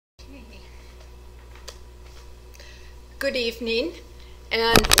Good evening,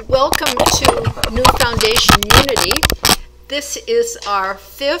 and welcome to New Foundation Unity. This is our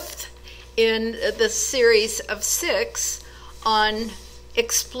fifth in the series of 6 on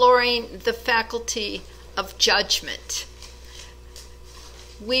exploring the faculty of judgment.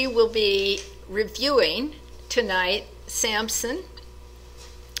 We will be reviewing tonight Samson,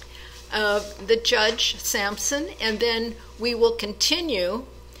 the judge Samson, and then we will continue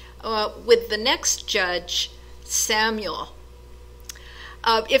with the next judge, Samuel.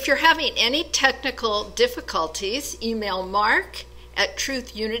 If you're having any technical difficulties, email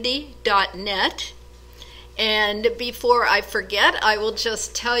mark@truthunity.net. And before I forget, I will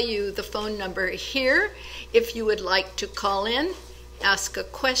just tell you the phone number here. If you would like to call in, ask a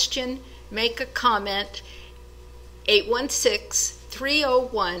question, make a comment,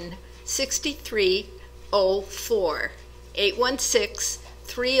 816-301-6304.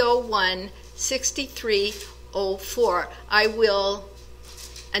 816-301-6304. I will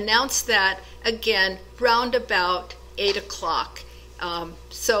announce that again round about 8 o'clock.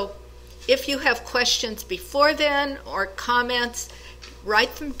 So if you have questions before then or comments,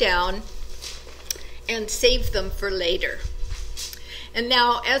 write them down and save them for later. And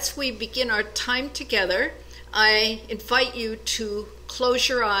now, as we begin our time together, I invite you to close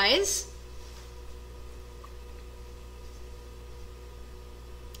your eyes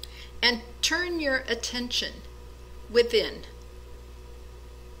and turn your attention within.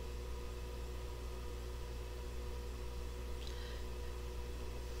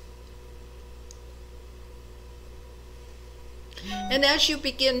 And as you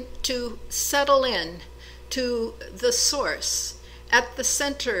begin to settle in to the source at the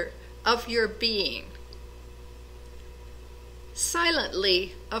center of your being,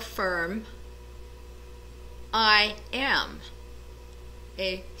 silently affirm, I am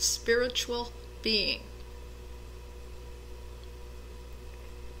a spiritual being.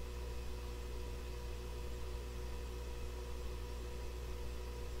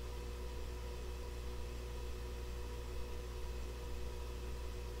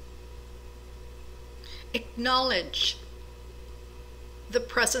 Acknowledge the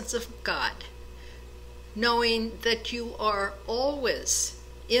presence of God, knowing that you are always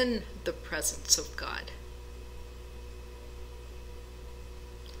in the presence of God.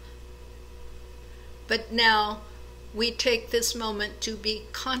 But now we take this moment to be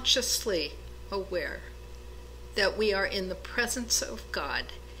consciously aware that we are in the presence of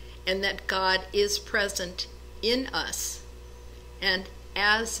God and that God is present in us and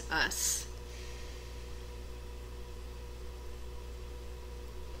as us.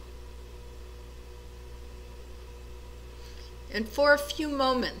 And for a few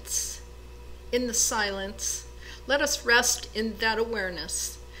moments in the silence, let us rest in that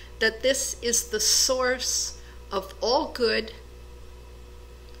awareness that this is the source of all good,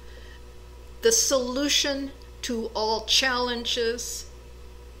 the solution to all challenges,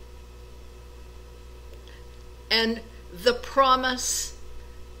 and the promise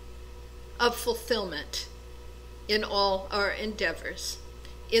of fulfillment in all our endeavors.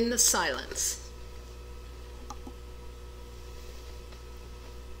 In the silence.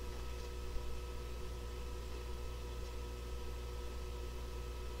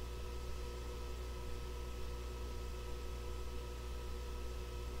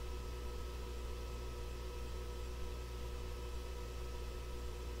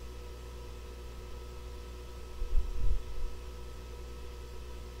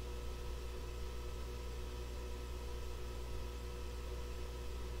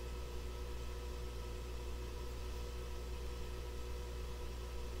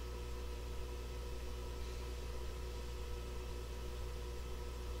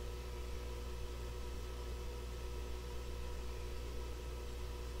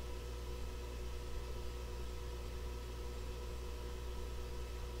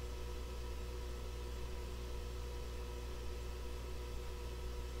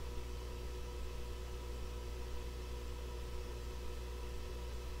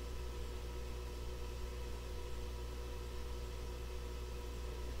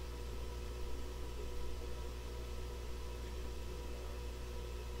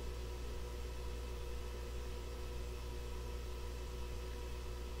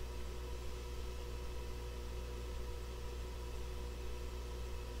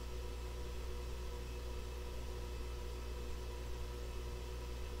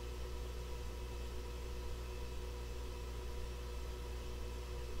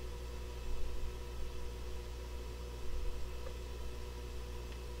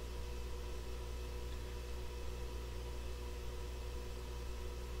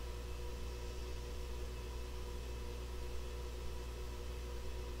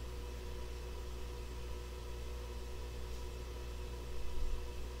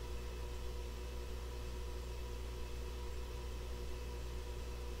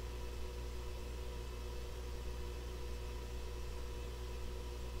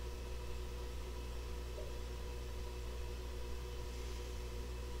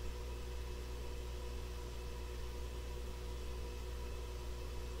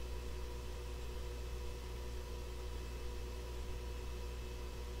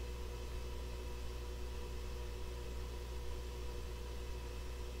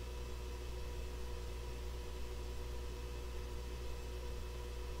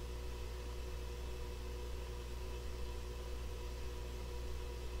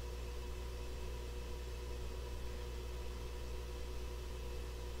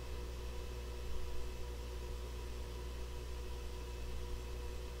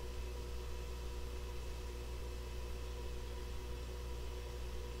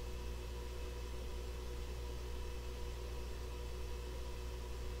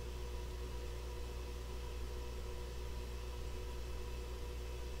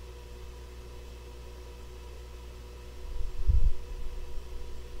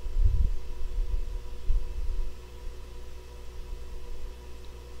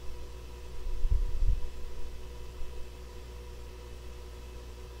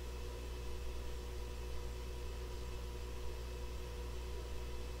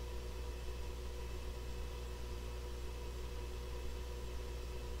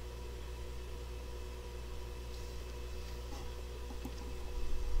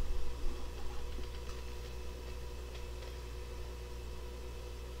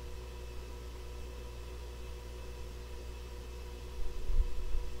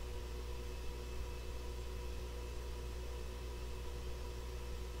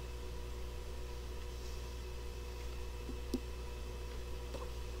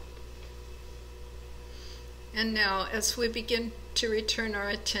 And now, as we begin to return our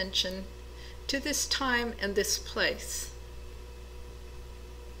attention to this time and this place,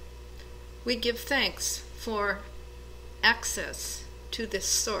 we give thanks for access to this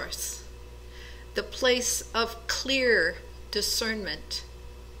source, the place of clear discernment,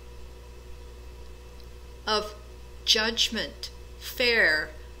 of judgment,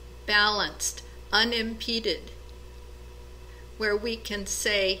 fair, balanced, unimpeded, where we can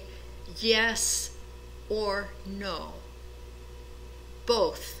say yes or no.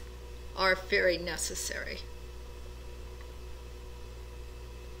 Both are very necessary.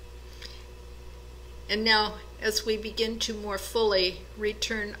 And now, as we begin to more fully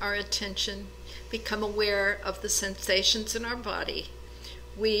return our attention, become aware of the sensations in our body,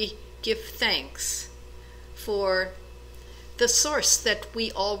 we give thanks for the source that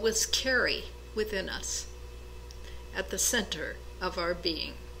we always carry within us at the center of our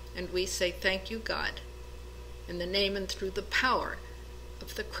being. And we say, thank you, God, in the name and through the power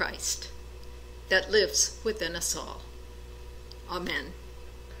of the Christ that lives within us all. Amen.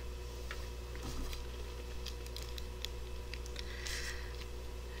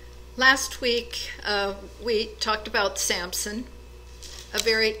 Last week, we talked about Samson, a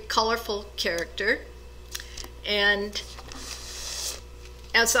very colorful character. And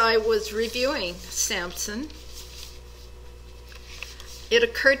as I was reviewing Samson, it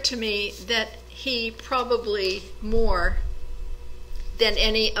occurred to me that he probably more than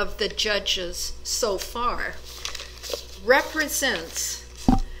any of the judges so far represents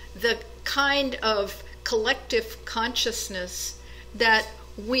the kind of collective consciousness that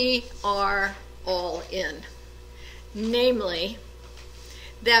we are all in. Namely,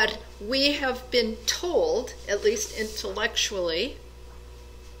 that we have been told, at least intellectually,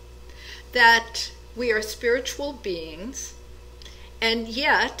 that we are spiritual beings, and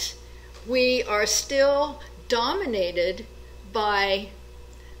yet we are still dominated by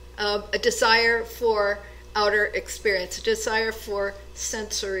a desire for outer experience, a desire for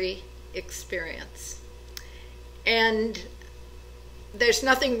sensory experience. And there's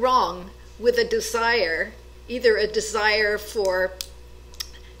nothing wrong with a desire, either a desire for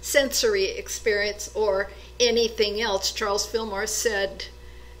sensory experience or anything else. Charles Fillmore said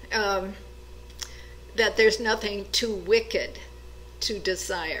that there's nothing too wicked to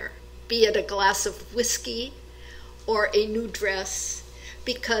desire, be it a glass of whiskey or a new dress,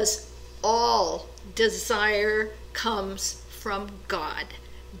 because all desire comes from God.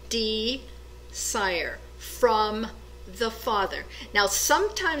 Desire, from the Father. Now,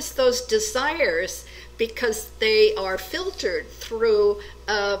 sometimes those desires, because they are filtered through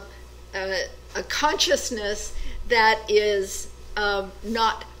a consciousness that is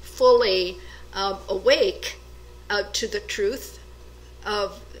not fully awake to the truth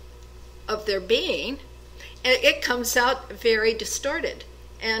of their being, it comes out very distorted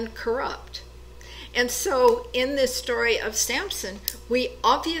and corrupt. And so in this story of Samson, we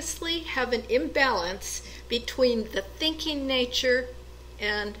obviously have an imbalance between the thinking nature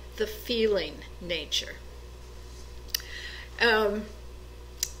and the feeling nature.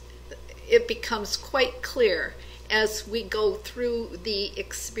 It becomes quite clear as we go through the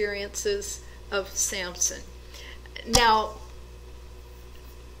experiences of Samson. Now,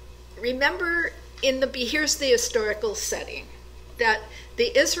 remember, here's the historical setting, that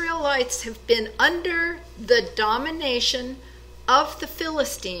the Israelites have been under the domination of the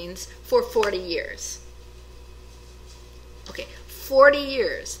Philistines for 40 years. Okay, 40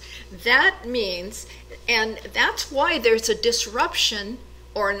 years. That means, and that's why there's a disruption,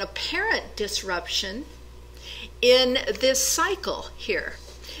 or an apparent disruption, in this cycle here.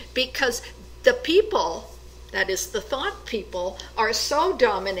 Because the people, that is the thought people, are so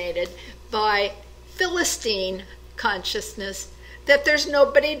dominated by Philistine consciousness that there's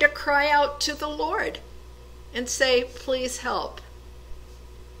nobody to cry out to the Lord and say, please help.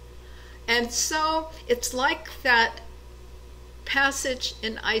 And so it's like that passage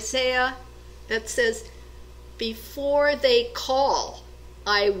in Isaiah that says, before they call,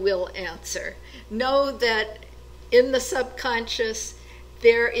 I will answer. Know that in the subconscious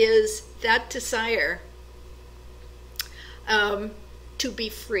there is that desire to be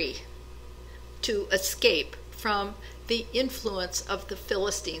free, to escape from the influence of the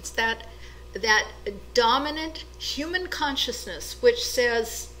Philistines, that dominant human consciousness which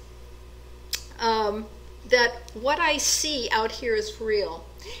says that what I see out here is real,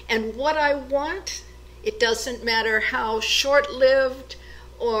 and what I want, it doesn't matter how short-lived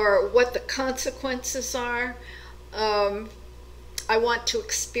or what the consequences are, I want to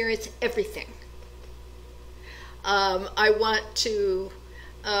experience everything. I want to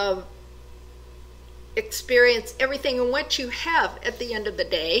experience everything, and what you have at the end of the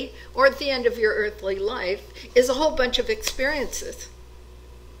day or at the end of your earthly life is a whole bunch of experiences,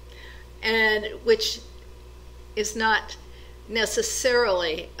 and which is not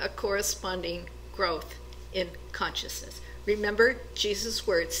necessarily a corresponding growth in consciousness. Remember Jesus'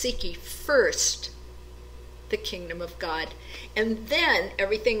 words, seek ye first the kingdom of God, and then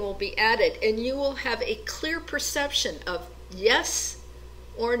everything will be added, and you will have a clear perception of yes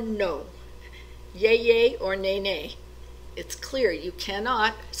or no, yea, yea, or nay, nay. It's clear. You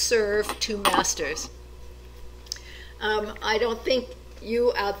cannot serve two masters. I don't think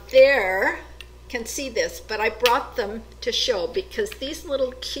you out there can see this, but I brought them to show, because these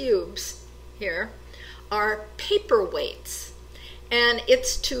little cubes here are paperweights, and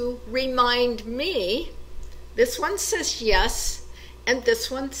it's to remind me, this one says yes and this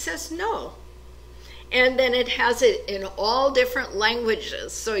one says no, and then it has it in all different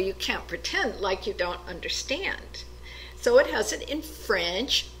languages, so you can't pretend like you don't understand. So it has it in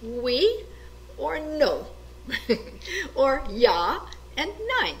French, oui or no, or ja and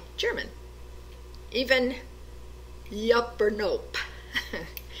nein, German, even yup or nope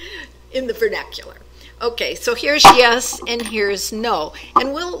in the vernacular. Okay, so here's yes and here's no,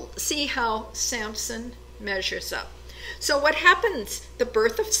 and we'll see how Samson measures up. So what happens, the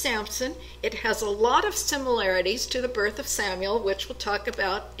birth of Samson, it has a lot of similarities to the birth of Samuel, which we'll talk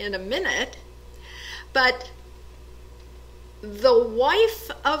about in a minute, but the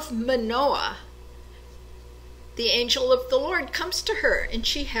wife of Manoah, the angel of the Lord, comes to her, and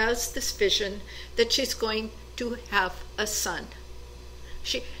she has this vision that she's going to have a son.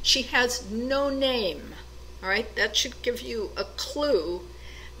 She has no name, all right? That should give you a clue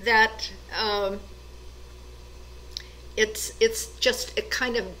that it's just a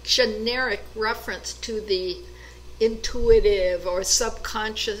kind of generic reference to the intuitive or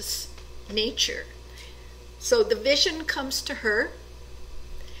subconscious nature. So the vision comes to her,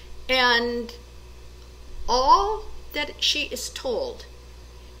 and all that she is told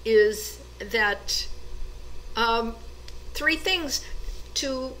is that three things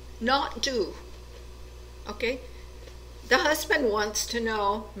to not do. Okay? The husband wants to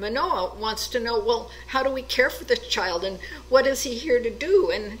know, Manoah wants to know, well, how do we care for this child, and what is he here to do?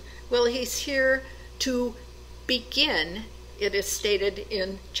 And, well, he's here to begin, it is stated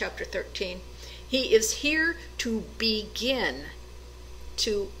in chapter 13. He is here to begin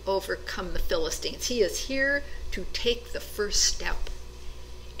to overcome the Philistines. He is here to take the first step.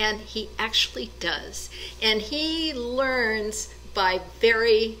 And he actually does. And he learns by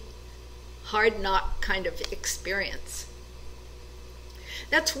very hard knock kind of experience.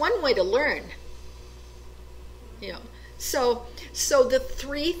 That's one way to learn. You know, so the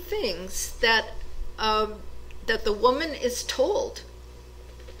three things that that the woman is told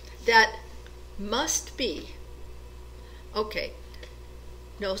that must be, okay,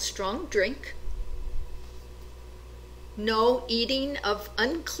 no strong drink, no eating of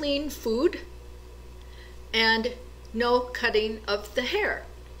unclean food, and no cutting of the hair.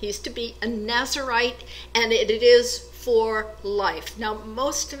 He's to be a Nazirite, and it is for life. Now,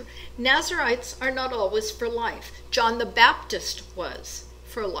 most of Nazirites are not always for life. John the Baptist was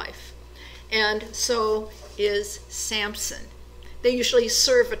for life, and so is Samson. They usually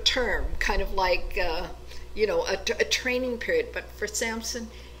serve a term, kind of like a training period, but for Samson,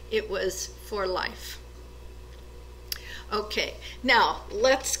 it was for life. Okay, now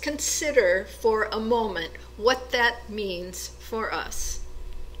let's consider for a moment what that means for us.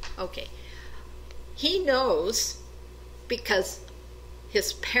 Okay, he knows, because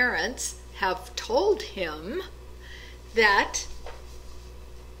his parents have told him, that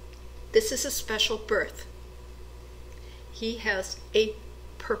this is a special birth. He has a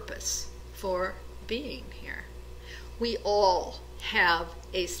purpose for being here. We all have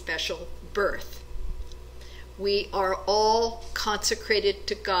a special birth. We are all consecrated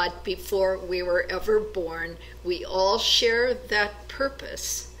to God before we were ever born. We all share that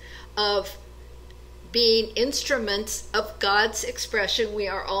purpose of being instruments of God's expression. We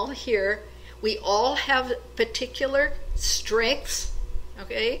are all here. We all have particular strengths,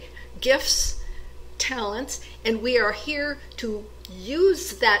 okay, gifts, talents, and we are here to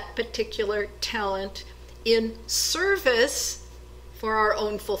use that particular talent in service for our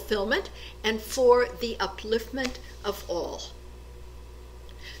own fulfillment and for the upliftment of all.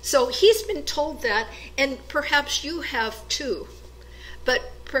 So he's been told that, and perhaps you have too. But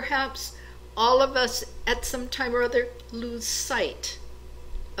perhaps all of us at some time or other lose sight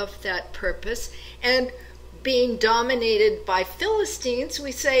of that purpose, and being dominated by Philistines,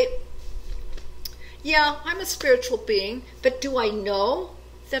 we say, yeah, I'm a spiritual being, but do I know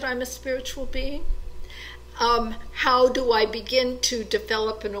that I'm a spiritual being? how do I begin to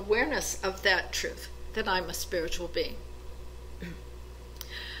develop an awareness of that truth, that I'm a spiritual being?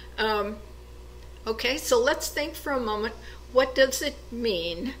 Okay, so let's think for a moment, what does it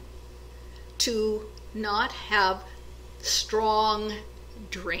mean to not have strong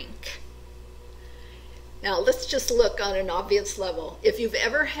drink? Now, let's just look on an obvious level. If you've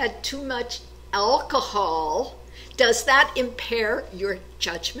ever had too much alcohol, does that impair your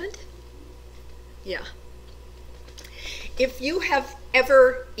judgment? Yeah. If you have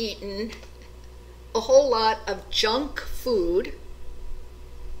ever eaten a whole lot of junk food,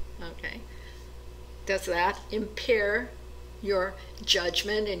 okay, does that impair your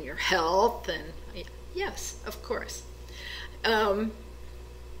judgment and your health? And yes, of course.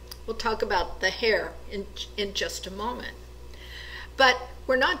 We'll talk about the hair in just a moment. But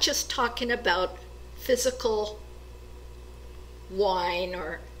we're not just talking about physical wine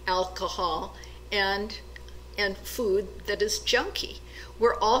or alcohol and food that is junky.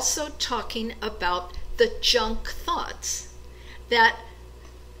 We're also talking about the junk thoughts that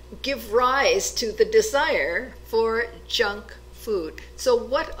give rise to the desire for junk food. So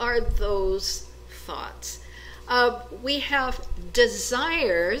what are those thoughts? We have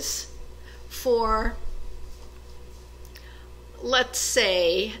desires for, let's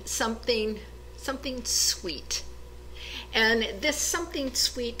say, something sweet. And this something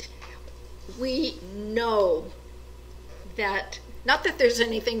sweet, we know that, not that there's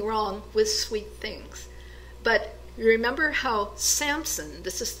anything wrong with sweet things, but remember how Samson,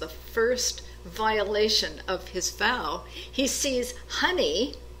 this is the first violation of his vow, he sees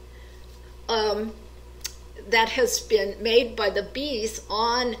honey that has been made by the bees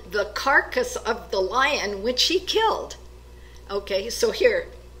on the carcass of the lion which he killed. Okay, so here,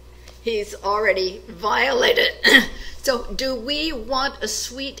 he's already violated. So do we want a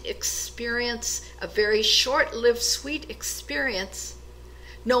sweet experience, a very short-lived sweet experience,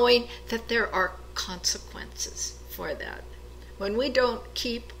 knowing that there are consequences for that? When we don't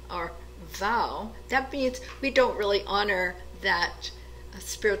keep our vow, that means we don't really honor that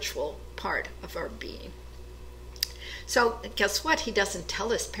spiritual part of our being. So guess what? He doesn't tell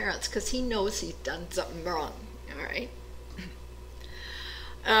his parents because he knows he's done something wrong. All right.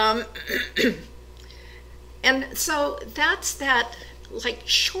 And so that's that, like,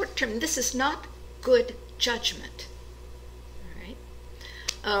 short term. This is not good judgment.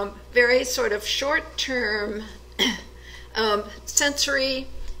 All right. Very sort of short term sensory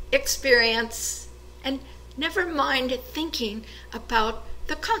experience, and never mind thinking about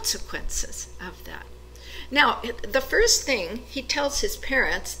the consequences of that. Now, the first thing he tells his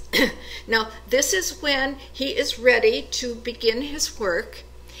parents, now this is when he is ready to begin his work,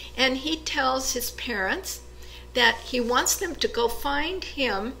 and he tells his parents that he wants them to go find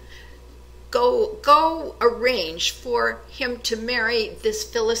him, go arrange for him to marry this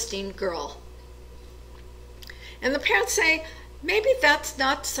Philistine girl. And the parents say, maybe that's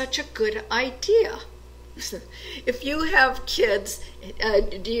not such a good idea. If you have kids,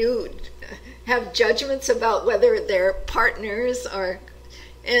 do you have judgments about whether their partners are?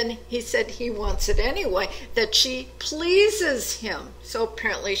 And he said he wants it anyway, that she pleases him. So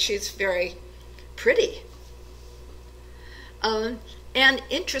apparently she's very pretty. And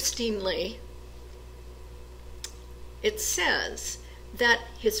interestingly, it says that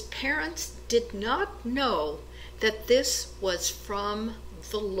his parents did not know that this was from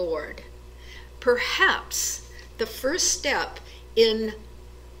the Lord. Perhaps the first step in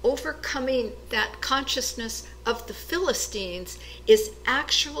overcoming that consciousness of the Philistines is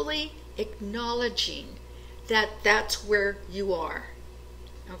actually acknowledging that that's where you are,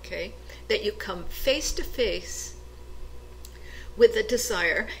 okay? That you come face to face with a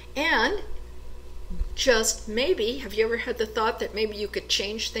desire, and just maybe, have you ever had the thought that maybe you could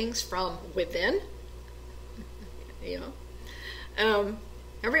change things from within? You know?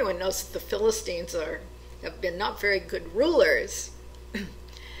 Everyone knows that the Philistines have been not very good rulers.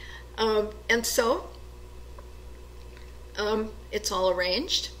 And so it's all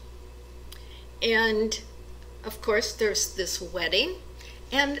arranged. And of course there's this wedding,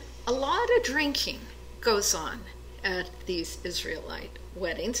 and a lot of drinking goes on at these Israelite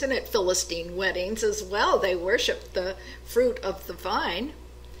weddings, and at Philistine weddings as well. They worship the fruit of the vine.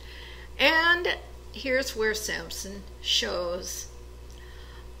 And here's where Samson shows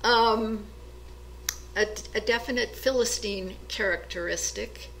a definite Philistine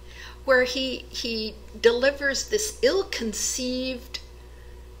characteristic, where he delivers this ill-conceived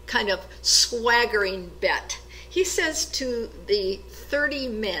kind of swaggering bet. He says to the 30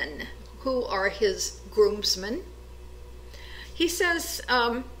 men who are his groomsmen, he says,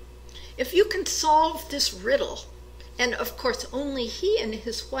 if you can solve this riddle, and of course only he and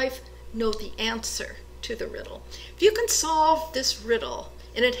his wife know the answer to the riddle. If you can solve this riddle,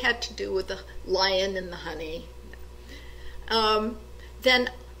 and it had to do with the lion and the honey, then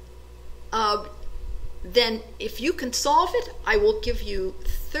if you can solve it, I will give you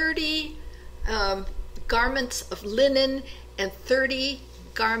 30 garments of linen and 30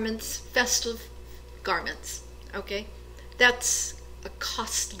 garments, festive garments. Okay, that's a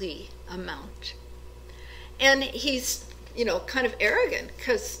costly amount. And he's, kind of arrogant,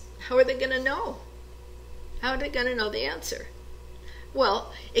 because how are they going to know? How are they going to know the answer?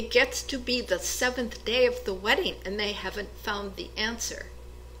 Well, it gets to be the 7th day of the wedding, and they haven't found the answer.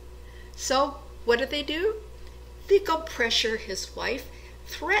 So what do? They go pressure his wife,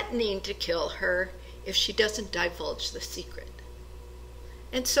 threatening to kill her if she doesn't divulge the secret.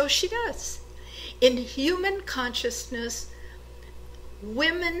 And so she does. In human consciousness,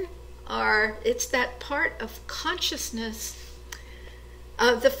 women it's that part of consciousness,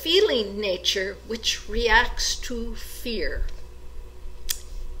 the feeling nature, which reacts to fear.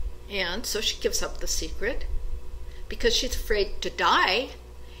 And so she gives up the secret because she's afraid to die.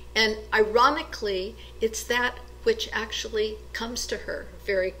 And ironically, it's that which actually comes to her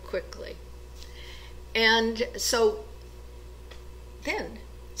very quickly. And so then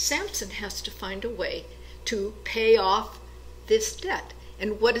Samson has to find a way to pay off this debt.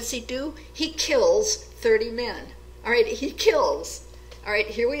 And what does he do? He kills 30 men. All right, he kills. All right,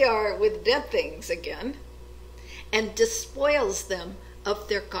 here we are with dead things again. And despoils them of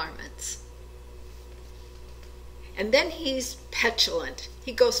their garments. And then he's petulant.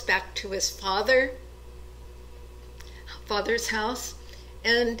 He goes back to his father's house,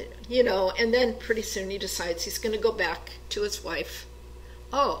 and and then pretty soon he decides he's going to go back to his wife.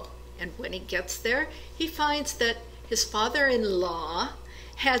 Oh, and when he gets there, he finds that his father-in-law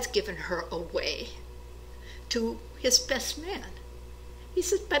has given her away to his best man. He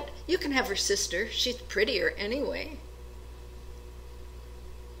says, but you can have her sister. She's prettier anyway.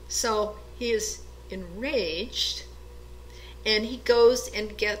 So he is enraged, and he goes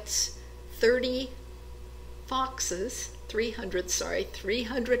and gets 300 foxes. We're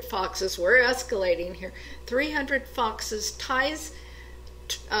escalating here. 300 foxes, ties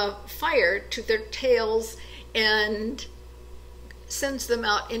fire to their tails, and sends them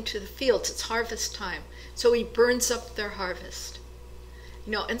out into the fields. It's harvest time. So he burns up their harvest.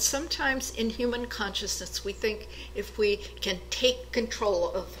 And sometimes in human consciousness, we think if we can take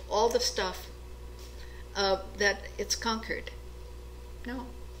control of all the stuff, that it's conquered. No.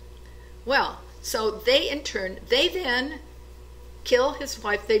 Well, so they then kill his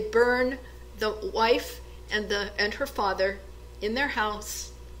wife. They burn the wife and her father in their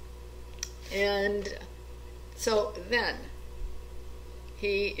house. And so then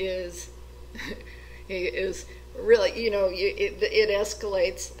he is really, it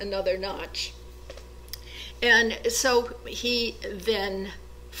escalates another notch. And so he then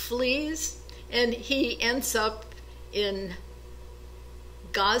flees, and he ends up in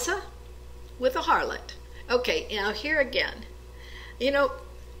Gaza with a harlot. Okay, now here again,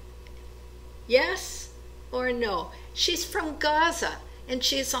 yes or no? She's from Gaza, and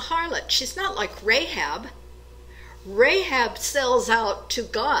she's a harlot. She's not like Rahab. Rahab sells out to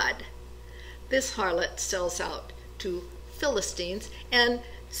God. This harlot sells out to Philistines, and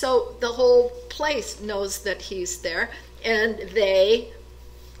so the whole place knows that he's there, and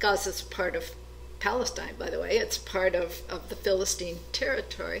Gaza's part of Palestine, by the way. It's part of the Philistine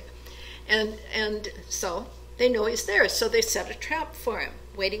territory, and so they know he's there, so they set a trap for him,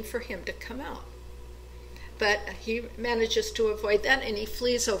 waiting for him to come out. But he manages to avoid that, and he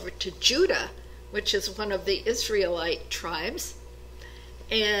flees over to Judah, which is one of the Israelite tribes,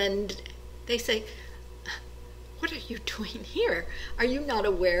 and they say, what are you doing here? Are you not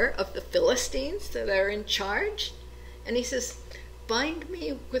aware of the Philistines that are in charge? And he says, bind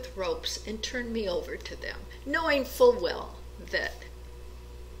me with ropes and turn me over to them, knowing full well that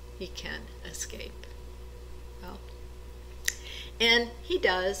he can escape. Well, and he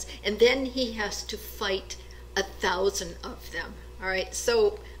does, and then he has to fight 1,000 of them. All right,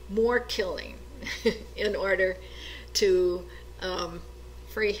 so more killing in order to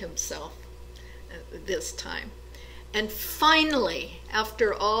free himself this time. And finally,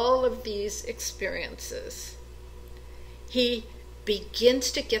 after all of these experiences, he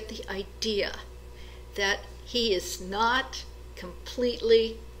begins to get the idea that he is not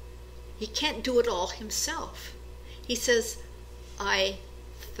completely, he can't do it all himself. He says, I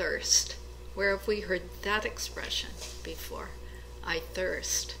thirst. Where have we heard that expression before? I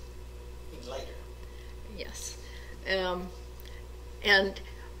thirst. Later. Yes. And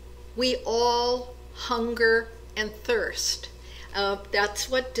we all hunger and thirst. That's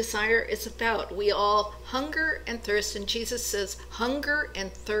what desire is about. We all hunger and thirst, and Jesus says, hunger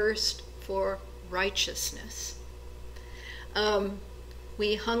and thirst for righteousness.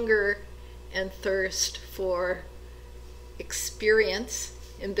 We hunger and thirst for experience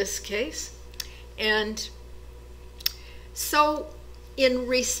in this case. And so in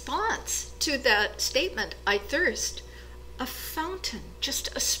response to that statement, I thirst, a fountain,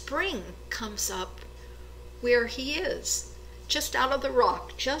 just a spring comes up where he is, just out of the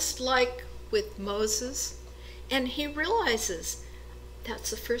rock, just like with Moses. And he realizes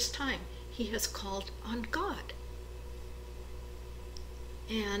that's the first time he has called on God.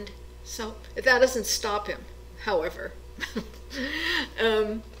 And so that doesn't stop him, however.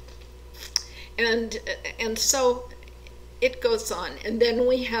 And so it goes on. And then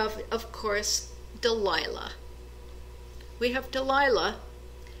we have, of course, Delilah. We have Delilah.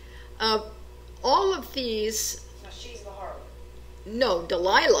 All of these... Now she's the harlot. No,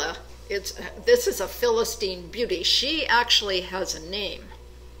 Delilah, this is a Philistine beauty. She actually has a name,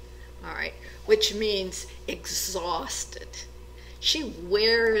 all right, which means exhausted. She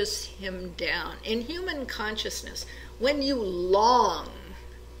wears him down. In human consciousness, when you long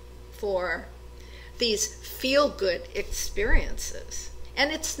for these feel-good experiences,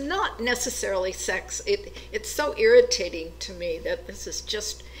 and it's not necessarily sex, it's so irritating to me that this is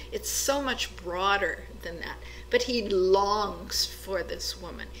just, it's so much broader than that. But he longs for this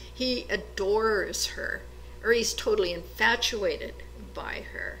woman. He adores her, or he's totally infatuated by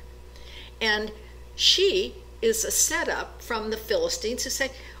her. And she is a setup from the Philistines who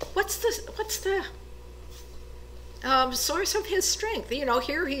say, what's the source of his strength? You know,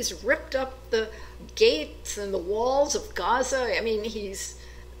 here he's ripped up the gates and the walls of Gaza. I mean, he's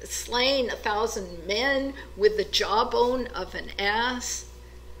slain 1,000 men with the jawbone of an ass.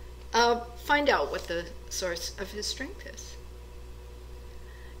 Find out what the source of his strength is.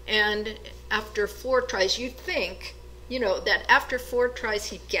 And after 4 tries, you'd think, you know, that after 4 tries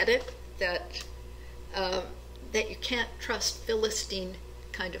he'd get it, that you can't trust Philistine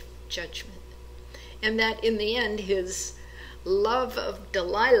kind of judgment. And that in the end his love of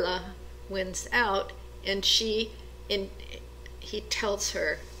Delilah wins out, and he tells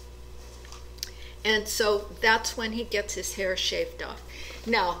her. And so that's when he gets his hair shaved off.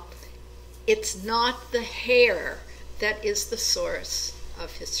 Now, it's not the hair that is the source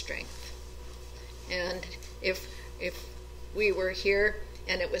of his strength. And if we were here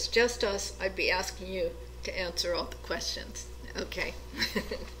and it was just us, I'd be asking you to answer all the questions, okay?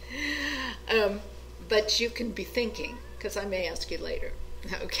 But you can be thinking, because I may ask you later,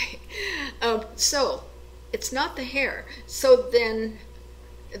 okay? So it's not the hair. So then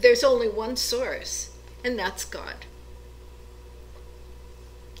there's only one source, and that's God.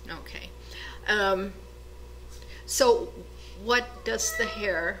 Okay. So what does the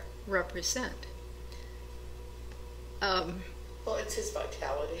hair represent? Well, it's his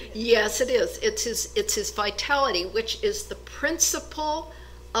vitality. Yes, it is. It's his vitality, which is the principle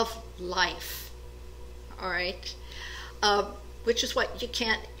of life. All right? Which is what you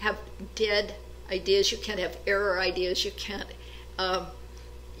can't have dead ideas. You can't have error ideas. You can't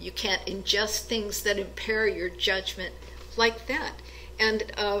ingest things that impair your judgment like that. And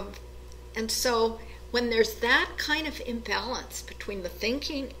so when there's that kind of imbalance between the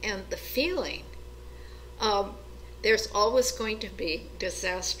thinking and the feeling, there's always going to be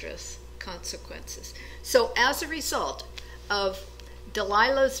disastrous consequences. So as a result of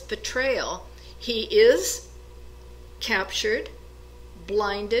Delilah's betrayal, he is captured,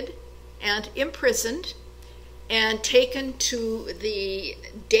 blinded, and imprisoned, and taken to the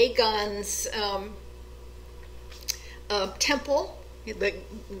Dagon's temple, the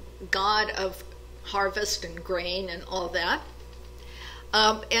god of harvest and grain and all that.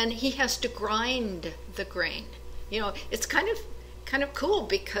 And he has to grind the grain. You know, it's kind of cool,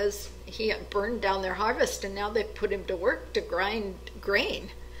 because he had burned down their harvest and now they put him to work to grind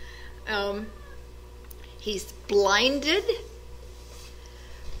grain. He's blinded,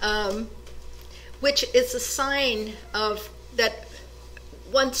 which is a sign of that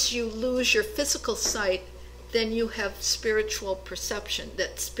once you lose your physical sight, then you have spiritual perception.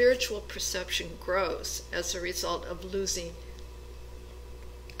 That spiritual perception grows as a result of losing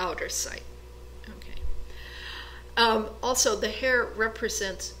outer sight. Okay. Also, the hair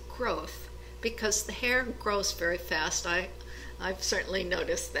represents growth, because the hair grows very fast. I've certainly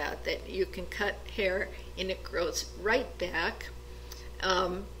noticed that you can cut hair and it grows right back.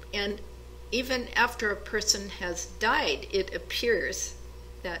 And even after a person has died, it appears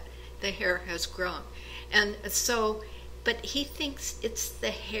that the hair has grown. And so but he thinks it's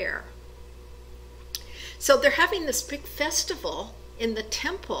the hair. So they're having this big festival in the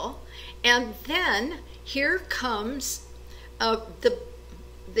temple, and then here comes the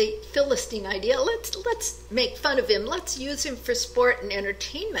Philistine idea. Let's make fun of him. Let's use him for sport and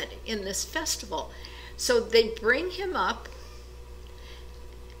entertainment in this festival. So they bring him up,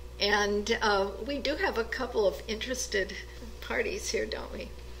 and we do have a couple of interested parties here, don't we?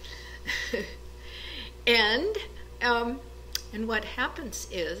 And what happens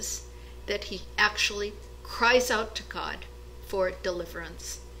is that he actually cries out to God for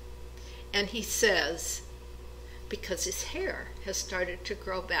deliverance. And he says, because his hair has started to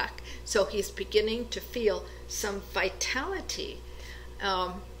grow back, so he's beginning to feel some vitality.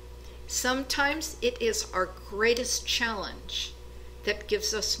 Sometimes it is our greatest challenge that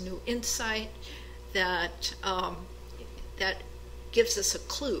gives us new insight, that gives us a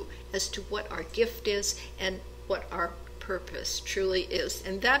clue as to what our gift is and what our purpose truly is.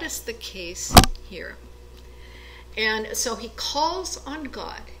 And that is the case here. And so he calls on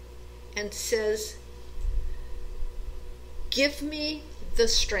God and says, give me the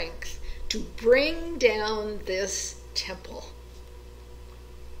strength to bring down this temple.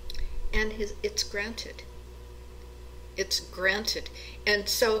 And it's granted. It's granted. And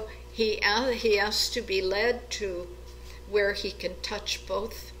so he asks to be led to where he can touch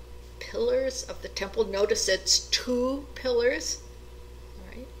both pillars of the temple. Notice it's 2 pillars,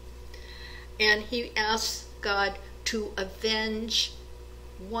 right? And he asks God to avenge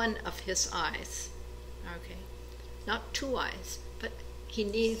one of his eyes. Okay, not 2 eyes, but he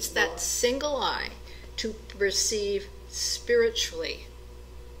needs that single eye to perceive spiritually.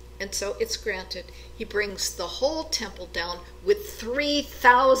 And so it's granted. He brings the whole temple down with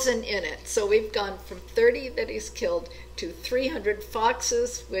 3,000 in it. So we've gone from 30 that he's killed to 300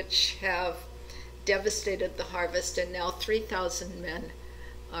 foxes, which have devastated the harvest, and now 3,000 men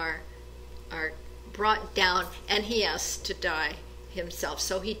are brought down, and he has to die himself.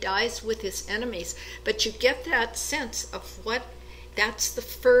 So he dies with his enemies. But you get that sense of that's the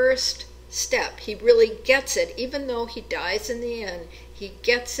first step. He really gets it, even though he dies in the end. He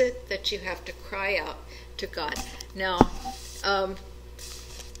gets it that you have to cry out to God. Now,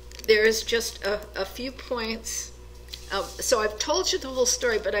 there's just a few points. So I've told you the whole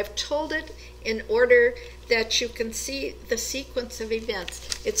story, but I've told it in order that you can see the sequence of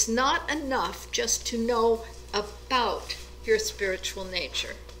events. It's not enough just to know about your spiritual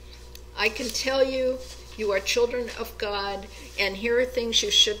nature. I can tell you, you are children of God, and here are things you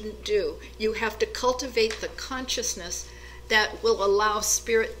shouldn't do. You have to cultivate the consciousness that will allow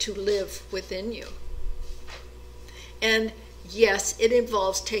spirit to live within you. And yes, it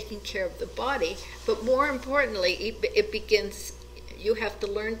involves taking care of the body, but more importantly, it begins, you have to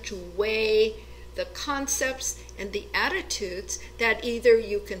learn to weigh the concepts and the attitudes that either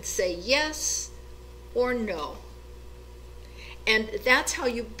you can say yes or no. And that's how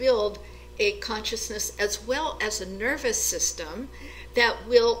you build a consciousness as well as a nervous system that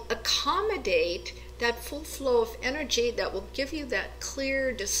will accommodate that full flow of energy, that will give you that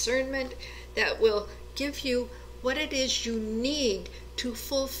clear discernment, that will give you what it is you need to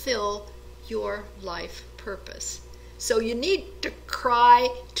fulfill your life purpose. So you need to cry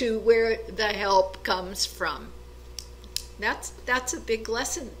to where the help comes from. That's a big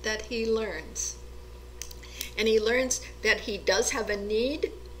lesson that he learns. And he learns that he does have a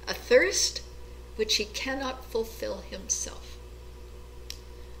need, a thirst, which he cannot fulfill himself.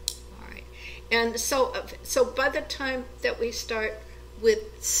 And so by the time that we start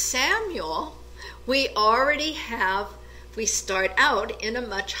with Samuel, we start out in a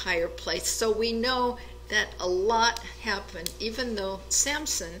much higher place. So we know that a lot happened, even though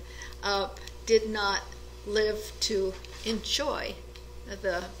Samson did not live to enjoy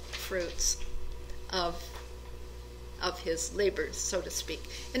the fruits of his labors, so to speak.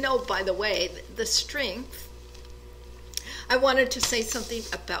 And oh, by the way, the strength, I wanted to say something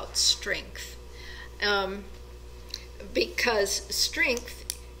about strength. Because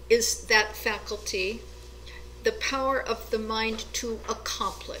strength is that faculty, the power of the mind to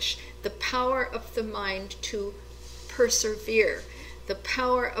accomplish, the power of the mind to persevere, the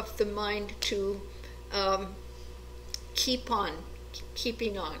power of the mind to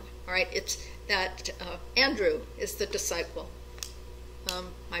keeping on. All right, it's that Andrew is the disciple,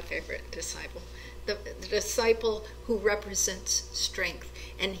 my favorite disciple, the disciple who represents strength,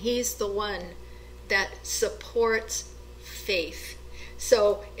 and he's the one that supports faith.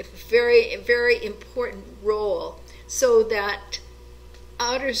 So a very, very important role, so that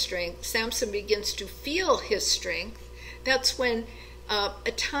outer strength, Samson begins to feel his strength. That's when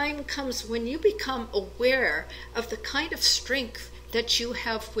a time comes when you become aware of the kind of strength that you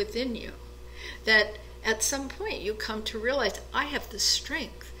have within you, that at some point you come to realize, I have the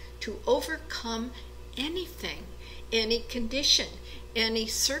strength to overcome anything, any condition, any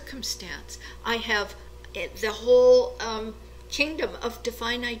circumstance. I have the whole kingdom of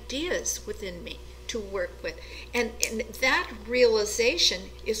divine ideas within me to work with. And that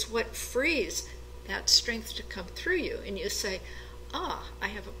realization is what frees that strength to come through you. And you say, I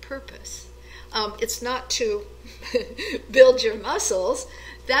have a purpose. It's not to build your muscles,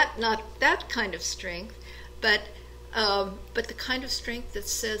 not that kind of strength, but the kind of strength that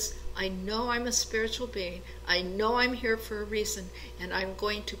says, I know I'm a spiritual being, I know I'm here for a reason, and I'm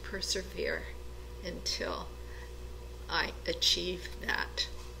going to persevere until I achieve that.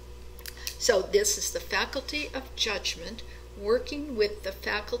 So this is the faculty of judgment working with the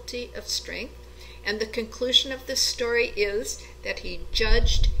faculty of strength. And the conclusion of this story is that he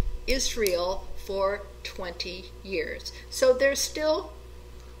judged Israel for 20 years. So they're still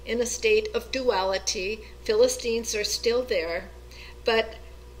in a state of duality. Philistines are still there, but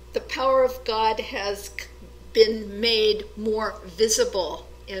the power of God has been made more visible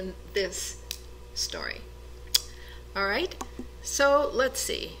in this story. All right, so let's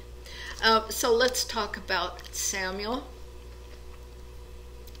see. So let's talk about Samuel.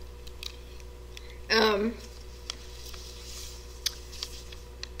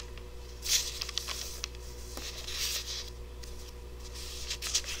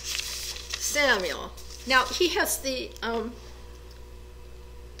 Samuel. Now he has the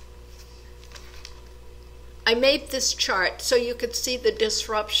I made this chart so you could see the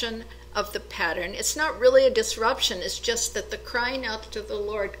disruption of the pattern. It's not really a disruption, it's just that the crying out to the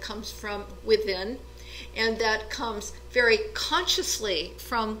Lord comes from within, and that comes very consciously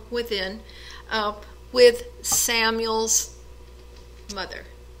from within with Samuel's mother.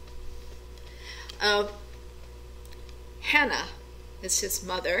 Hannah is his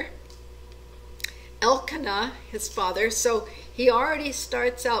mother. Elkanah, his father. So he already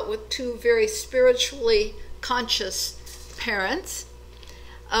starts out with two very spiritually conscious parents.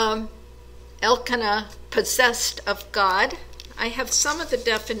 Elkanah, possessed of God. I have some of the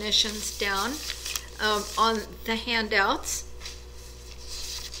definitions down on the handouts.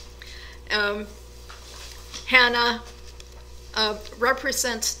 Hannah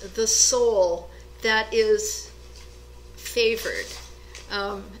represents the soul that is favored,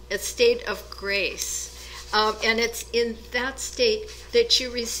 a state of grace. And it's in that state that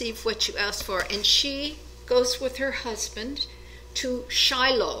you receive what you ask for. And she goes with her husband to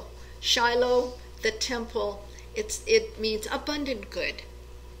Shiloh. Shiloh, the temple, it means abundant good.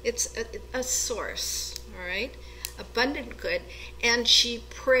 It's a source, all right? Abundant good. And she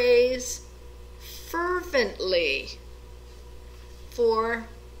prays fervently for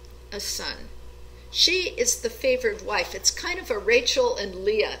a son. She is the favored wife. It's kind of a Rachel and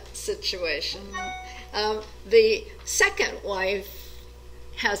Leah situation. The second wife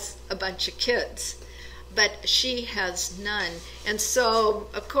has a bunch of kids, but she has none. And so,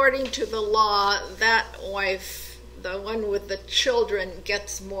 according to the law, that wife, the one with the children,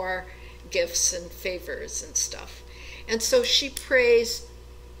 gets more gifts and favors and stuff. And so she prays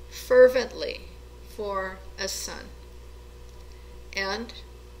fervently for a son. And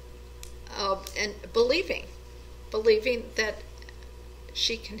believing that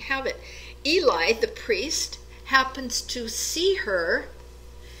she can have it. Eli, the priest, happens to see her,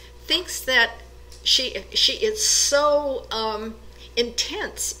 thinks that she is so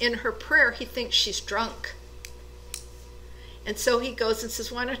intense in her prayer, he thinks she's drunk. And so he goes and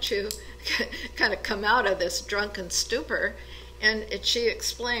says, why don't you kind of come out of this drunken stupor? And she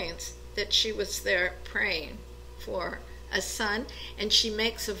explains that she was there praying for a son, and she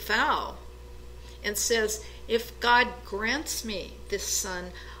makes a vow and says, if God grants me this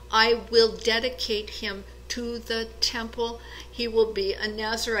son, I will dedicate him to the temple. He will be a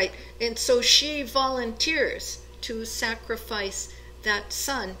Nazirite. And so she volunteers to sacrifice that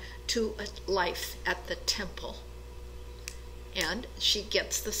son to a life at the temple. And she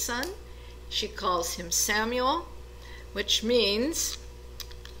gets the son. She calls him Samuel, which means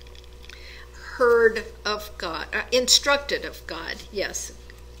heard of God, instructed of God. Yes,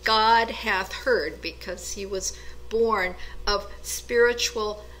 God hath heard, because he was born of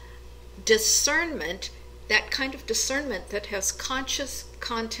spiritual discernment, that kind of discernment that has conscious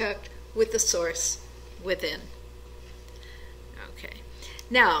contact with the source within. Okay,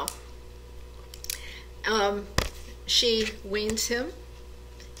 now she weans him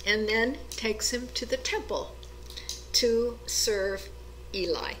and then takes him to the temple to serve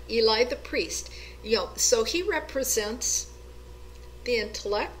Eli the priest. So he represents the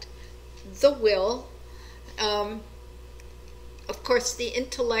intellect, the will. Of course, the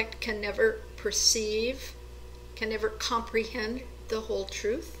intellect can never perceive, can never comprehend the whole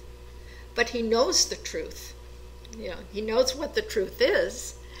truth, but he knows the truth. He knows what the truth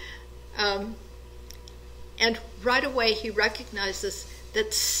is. And right away he recognizes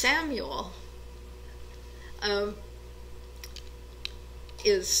that Samuel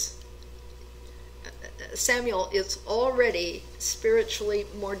is already spiritually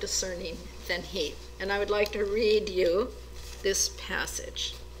more discerning than he. And I would like to read you this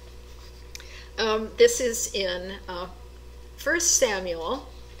passage. This is in 1 Samuel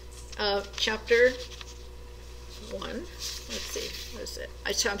chapter 1. Let's see, what is it?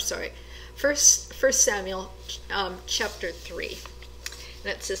 I'm sorry. 1 Samuel chapter 3.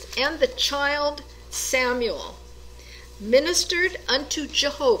 And it says, "And the child Samuel ministered unto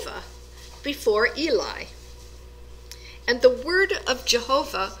Jehovah before Eli. And the word of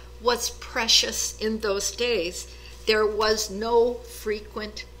Jehovah was precious in those days. There was no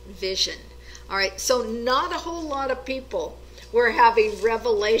frequent vision." All right, so not a whole lot of people were having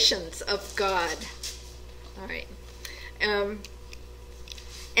revelations of God. All right.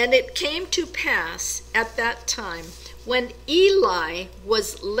 And it came to pass at that time, when Eli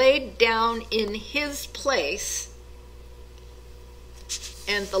was laid down in his place,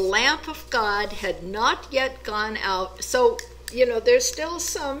 and the lamp of God had not yet gone out. So, there's still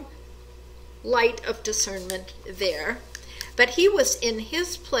some light of discernment there. But he was in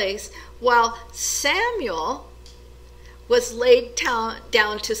his place while Samuel was laid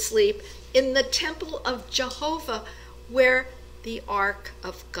down to sleep in the temple of Jehovah, where the ark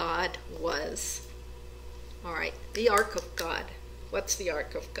of God was. All right, the ark of God. What's the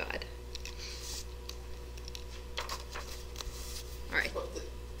ark of God? All right.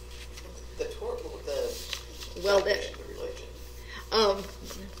 The Torah,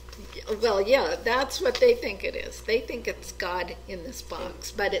 yeah, that's what they think it is. They think it's God in this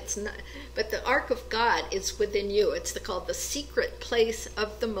box, but it's not. But the ark of God is within you. It's called the secret place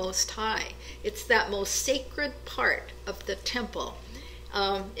of the Most High. It's that most sacred part of the temple.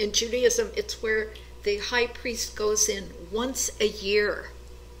 In Judaism, it's where the high priest goes in once a year,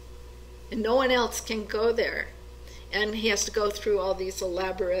 and no one else can go there. And he has to go through all these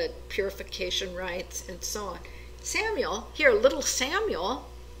elaborate purification rites and so on. Little Samuel,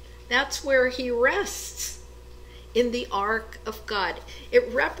 that's where he rests, in the ark of God. It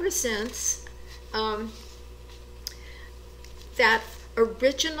represents that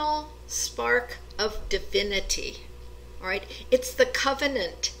original spark of divinity. All right, it's the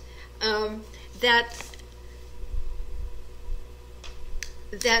covenant that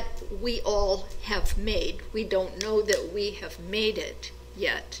we all have made. We don't know that we have made it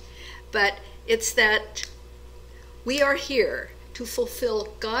yet, but it's that we are here to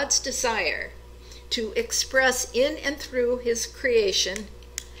fulfill God's desire to express in and through his creation,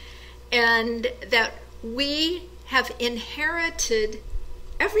 and that we have inherited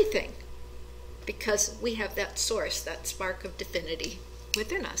everything because we have that source, that spark of divinity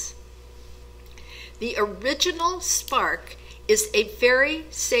within us. The original spark is a very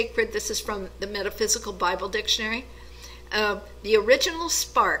sacred, this is from the Metaphysical Bible Dictionary, the original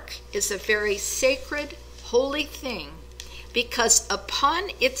spark is a very sacred, holy thing, because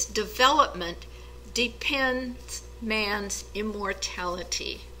upon its development depends man's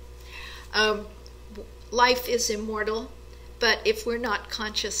immortality. Life is immortal, but if we're not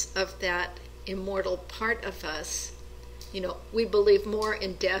conscious of that immortal part of us, we believe more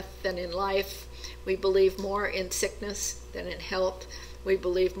in death than in life. We believe more in sickness than in health. We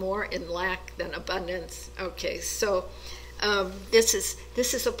believe more in lack than abundance. Okay, so this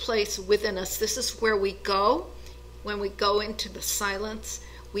is a place within us. This is where we go when we go into the silence.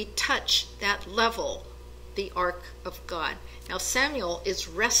 We touch that level, the ark of God. Now Samuel is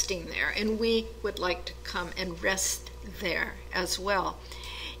resting there, and we would like to come and rest there as well.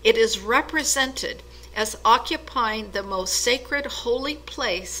 It is represented as occupying the most sacred holy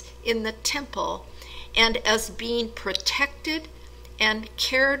place in the temple, and as being protected and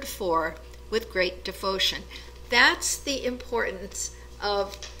cared for with great devotion. That's the importance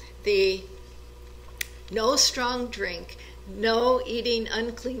of the no strong drink, no eating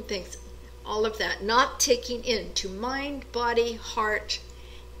unclean things, all of that, not taking into mind, body, heart,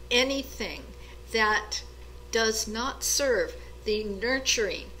 anything that does not serve the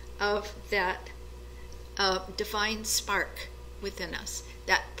nurturing of that divine spark within us,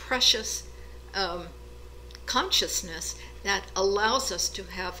 that precious consciousness that allows us to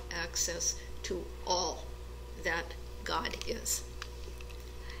have access to all that God is.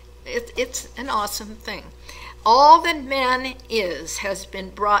 It's an awesome thing. All that man is has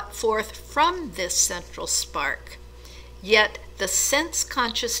been brought forth from this central spark. Yet the sense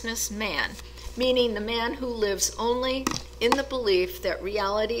consciousness man, meaning the man who lives only in the belief that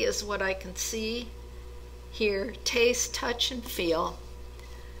reality is what I can see, hear, taste, touch, and feel,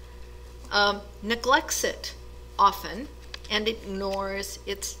 neglects it often and ignores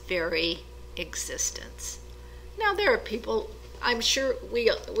its very existence. Now, there are people, I'm sure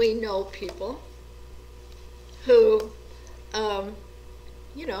we know people who,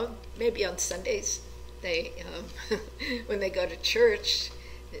 maybe on Sundays, they, when they go to church,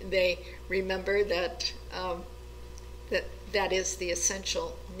 they remember that that is the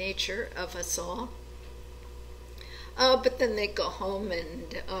essential nature of us all. But then they go home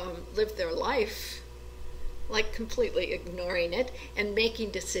and live their life like completely ignoring it and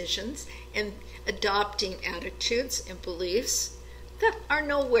making decisions and adopting attitudes and beliefs that are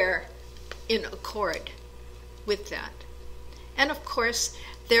nowhere in accord with that. And of course,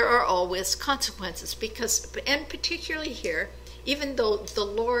 there are always consequences and particularly here, even though the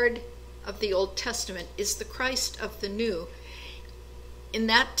Lord of the Old Testament is the Christ of the New, in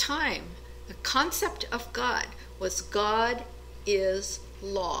that time, the concept of God was God is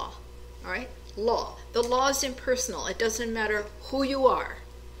law. All right? Law. The law is impersonal. It doesn't matter who you are.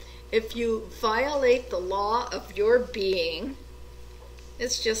 If you violate the law of your being,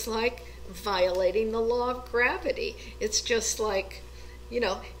 it's just like violating the law of gravity. It's just like,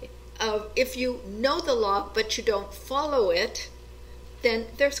 if you know the law but you don't follow it, then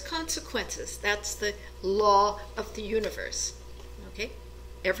there's consequences. That's the law of the universe. Okay?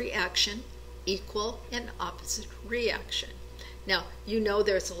 Every action, equal and opposite reaction. Now,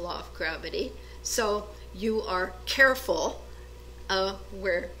 there's a law of gravity, so you are careful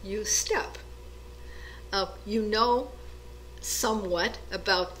where you step. You know somewhat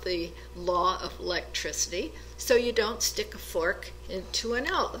about the law of electricity, so you don't stick a fork into an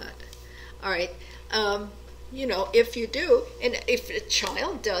outlet. All right. If you do, and if a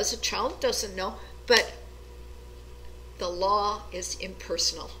child doesn't know, but the law is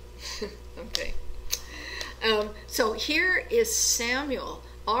impersonal. Okay. So here is Samuel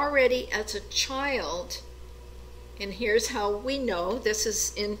already as a child, and here's how we know. This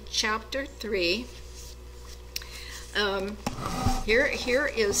is in chapter 3.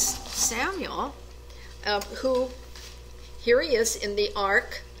 Here is Samuel, who, here he is in the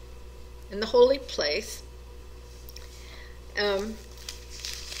ark, in the holy place. I'll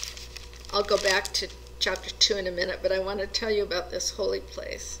go back to chapter 2 in a minute, but I want to tell you about this holy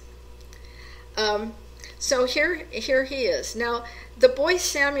place. So here he is. Now, the boy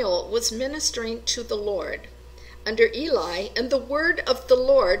Samuel was ministering to the Lord under Eli, and the word of the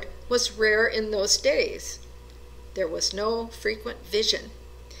Lord was rare in those days. There was no frequent vision.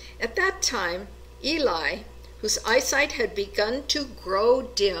 At that time, Eli, whose eyesight had begun to grow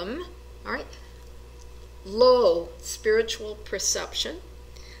dim, all right, low spiritual perception,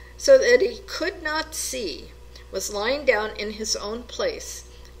 so that he could not see, was lying down in his own place.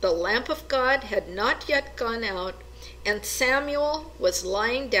 The lamp of God had not yet gone out, and Samuel was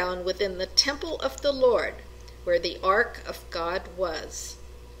lying down within the temple of the Lord, where the ark of God was.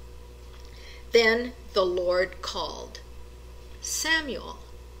 Then the Lord called, Samuel,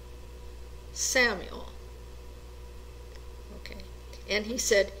 Samuel. Okay. And he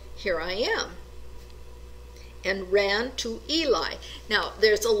said, Here I am, and ran to Eli. Now,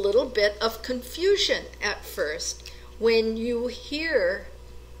 there's a little bit of confusion at first when you hear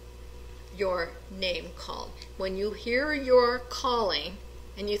your name called. When you hear your calling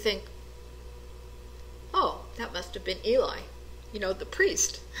and you think, oh, that must have been Eli, the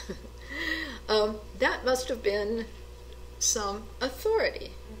priest. That must have been some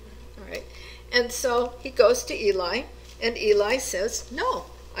authority. All right. And so he goes to Eli, and Eli says, no,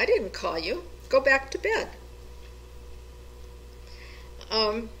 I didn't call you. Go back to bed.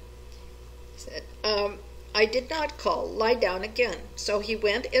 He said, I did not call. Lie down again. So he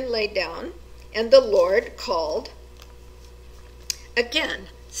went and lay down, and the Lord called again,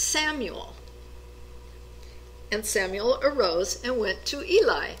 Samuel. And Samuel arose and went to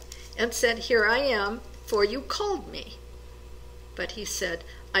Eli and said, Here I am, for you called me. But he said,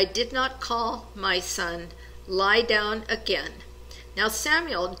 I did not call, my son. Lie down again. Now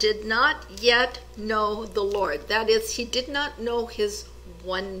Samuel did not yet know the Lord. That is, he did not know his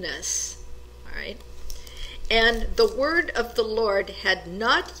oneness. All right. And the word of the Lord had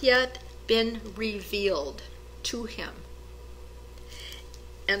not yet been revealed to him.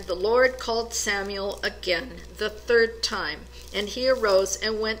 And the Lord called Samuel again, the third time. And he arose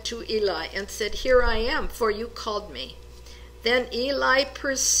and went to Eli and said, Here I am, for you called me. Then Eli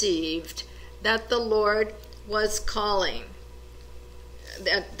perceived that the Lord was calling,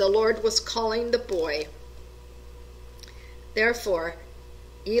 that the Lord was calling the boy. Therefore,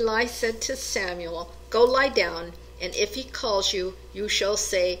 Eli said to Samuel, "Go lie down, and if he calls you, you shall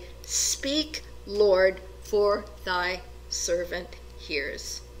say, 'Speak, Lord, for thy servant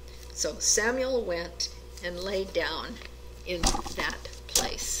hears.'" So Samuel went and lay down in that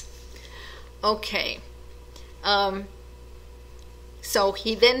place. Okay. So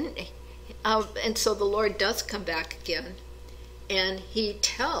he then, and so the Lord does come back again, and he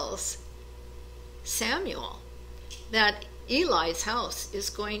tells Samuel that Eli's house is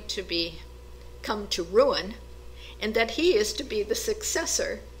going to come to ruin, and that he is to be the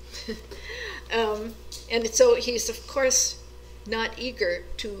successor. And so he's, of course, not eager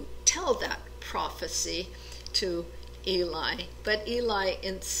to tell that prophecy to Eli, but Eli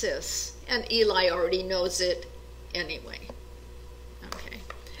insists, and Eli already knows it anyway. Okay.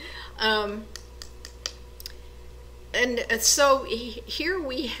 And so here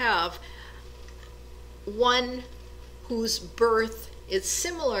we have one whose birth is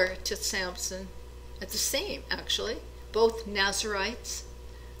similar to Samson, the same actually, both Nazarites,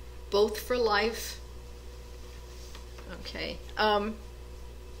 both for life. Okay.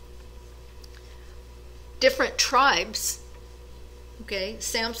 Different tribes. Okay,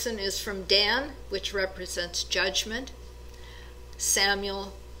 Samson is from Dan, which represents judgment.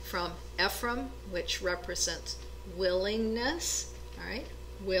 Samuel from Ephraim, which represents willingness. All right,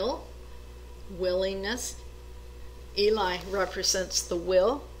 willingness. Eli represents the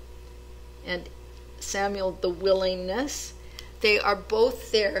will, and Samuel the willingness. They are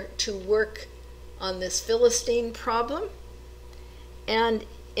both there to work on this Philistine problem. And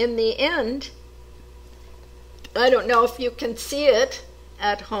in the end, I don't know if you can see it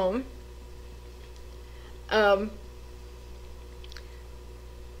at home,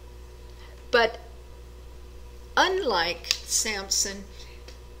 but unlike Samson,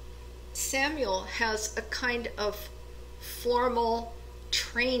 Samuel has a kind of formal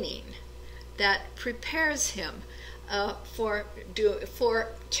training that prepares him for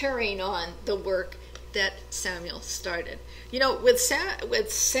carrying on the work that Samuel started. You know, with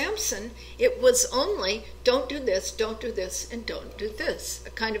Samson, it was only don't do this, and don't do this. A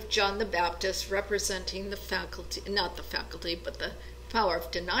kind of John the Baptist representing the faculty, not the faculty, but the power of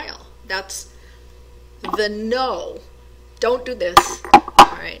denial. That's the no, don't do this.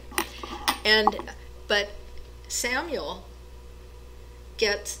 All right. But Samuel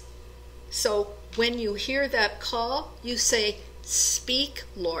so when you hear that call, you say, "Speak,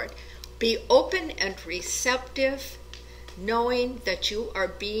 Lord." Be open and receptive, knowing that you are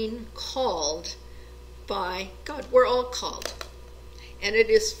being called by God. We're all called. And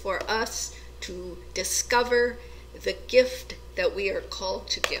it is for us to discover the gift that we are called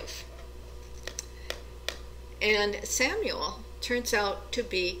to give. And Samuel turns out to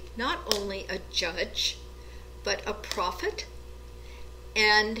be not only a judge, but a prophet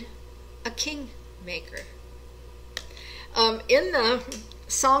and a kingmaker. In the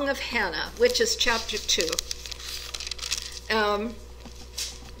Song of Hannah, which is chapter 2,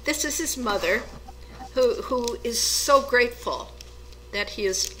 this is his mother, who is so grateful that he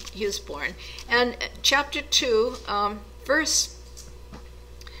is born. And chapter 2, verse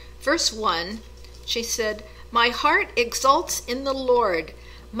 1, she said, "My heart exalts in the Lord.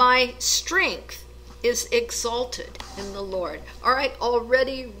 My strength is exalted in the Lord." All right,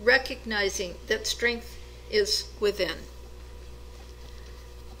 already recognizing that strength is within.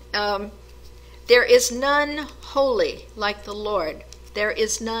 There is none holy like the Lord. There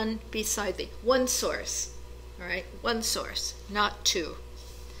is none beside thee. One source, all right? One source, not two.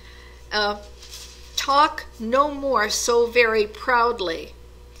 Talk no more so very proudly.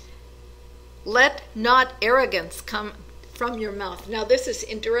 Let not arrogance come from your mouth. Now this is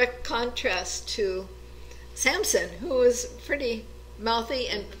in direct contrast to Samson, who was pretty mouthy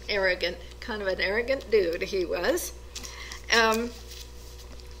and arrogant, kind of an arrogant dude he was. And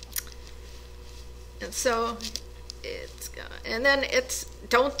so it's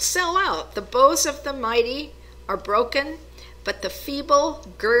don't sell out. The bows of the mighty are broken, but the feeble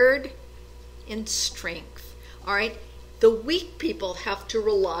gird in strength. All right? The weak people have to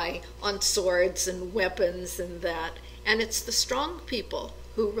rely on swords and weapons and that, and it's the strong people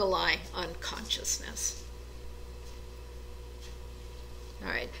who rely on consciousness. All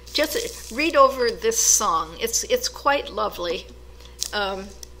right, just read over this song. It's quite lovely. And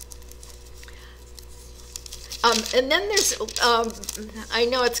then there's, I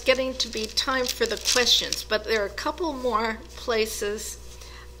know it's getting to be time for the questions, but there are a couple more places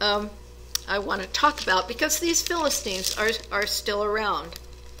I want to talk about, because these Philistines are still around.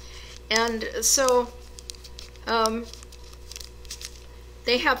 And so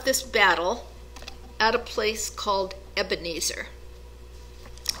they have this battle at a place called Ebenezer.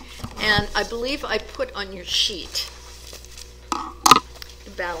 And I believe I put on your sheet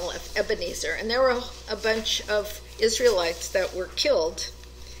the Battle of Ebenezer. And there were a bunch of Israelites that were killed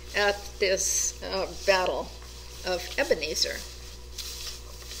at this Battle of Ebenezer.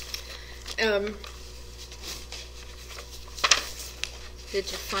 Did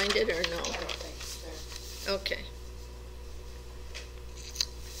you find it or no? Okay.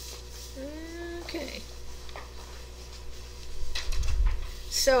 Okay.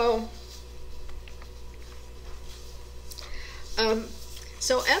 So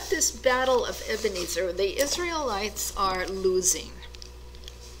at this Battle of Ebenezer, the Israelites are losing.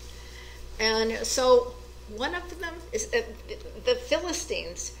 And so one of them is, the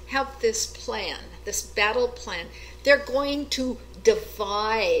Philistines have this plan, this battle plan. They're going to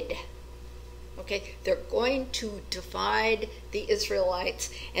divide. Okay, they're going to divide the Israelites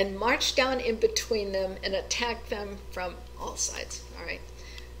and march down in between them and attack them from all sides. All right,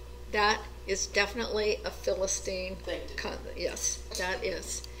 that is definitely a Philistine. Yes, that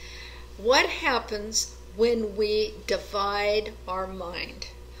is. What happens when we divide our mind?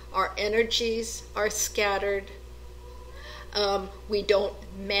 Our energies are scattered. We don't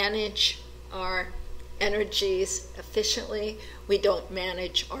manage our energies efficiently. We don't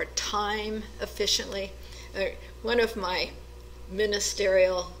manage our time efficiently. One of my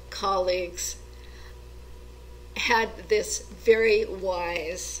ministerial colleagues had this very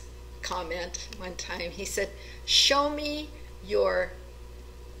wise comment one time. He said, "Show me your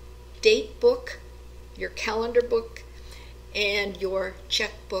date book, your calendar book, and your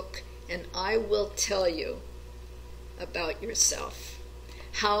checkbook, and I will tell you about yourself.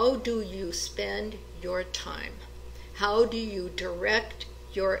 How do you spend your time? How do you direct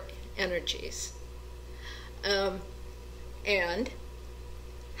your energies? And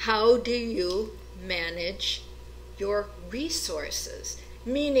how do you manage your resources?"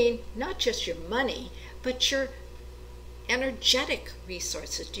 Meaning not just your money, but your energetic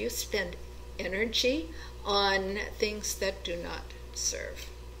resources. Do you spend energy on things that do not serve?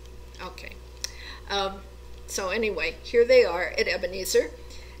 Okay. So anyway, here they are at Ebenezer,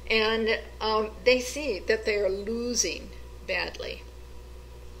 and they see that they are losing badly.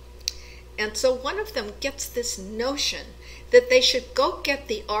 And so one of them gets this notion that they should go get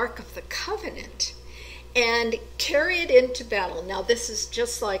the Ark of the Covenant and carry it into battle. Now this is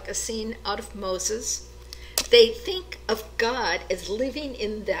just like a scene out of Moses. They think of God as living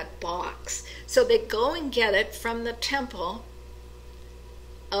in that box. So they go and get it from the temple,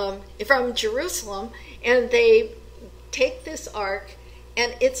 from Jerusalem, and they take this ark,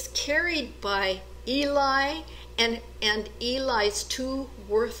 and it's carried by Eli and Eli's two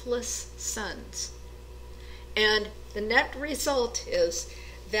worthless sons. And the net result is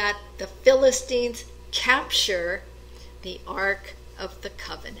that the Philistines capture the Ark of the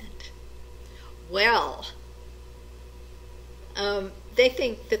Covenant. Well, they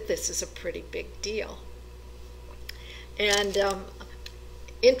think that this is a pretty big deal. And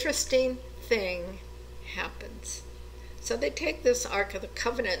interesting thing happens. So they take this Ark of the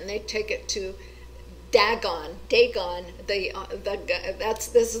Covenant and they take it to Dagon. This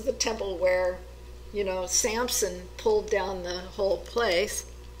is the temple where, Samson pulled down the whole place.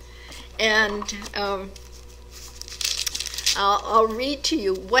 And I'll read to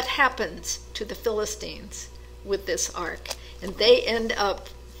you what happens to the Philistines with this ark. And they end up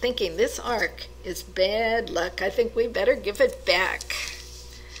thinking this ark is bad luck. I think we better give it back.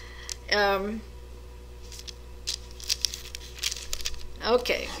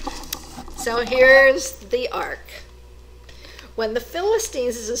 Okay, so here's the ark. When the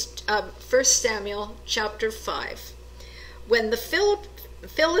Philistines, this is 1 Samuel chapter 5. When the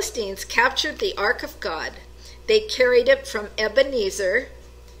Philistines captured the Ark of God, they carried it from Ebenezer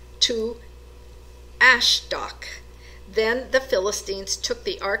to Ashdod. Then the Philistines took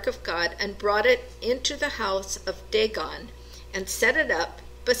the Ark of God and brought it into the house of Dagon and set it up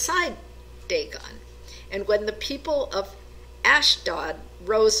beside Dagon. And when the people of Ashdod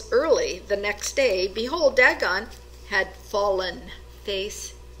rose early the next day, behold, Dagon had fallen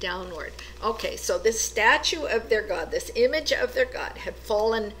face downward. Okay, so this statue of their god, this image of their god, had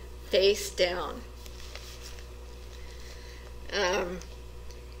fallen face down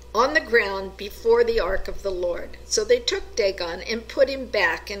on the ground before the ark of the Lord. So they took Dagon and put him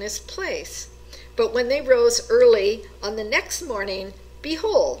back in his place. But when they rose early on the next morning,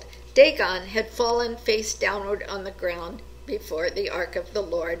 behold, Dagon had fallen face downward on the ground before the ark of the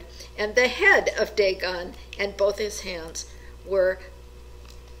Lord, and the head of Dagon and both his hands were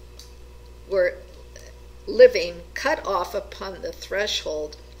living cut off upon the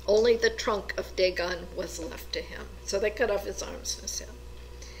threshold. Only the trunk of Dagon was left to him. So they cut off his arms and his head.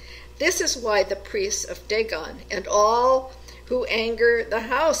 This is why the priests of Dagon and all who anger the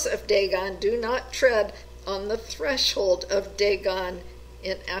house of Dagon do not tread on the threshold of Dagon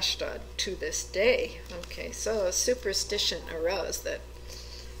in Ashdod to this day. Okay, so a superstition arose that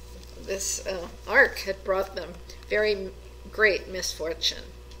this ark had brought them very great misfortune.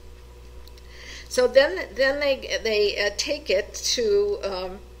 So then they take it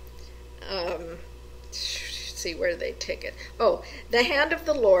to see, where do they take it? Oh, the hand of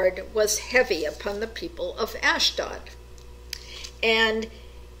the Lord was heavy upon the people of Ashdod, and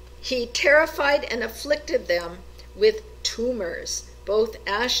he terrified and afflicted them with tumors, both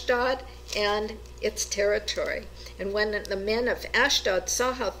Ashdod and its territory. And when the men of Ashdod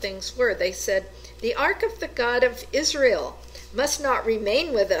saw how things were, they said, "The ark of the God of Israel must not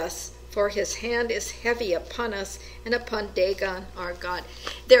remain with us, for his hand is heavy upon us and upon Dagon our God."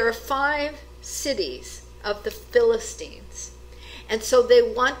 There are 5 cities of the Philistines, and so they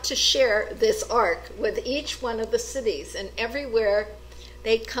want to share this ark with each one of the cities, and everywhere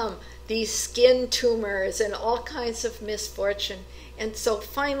they come, these skin tumors and all kinds of misfortune. And so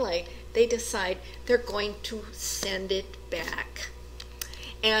finally they decide they're going to send it back.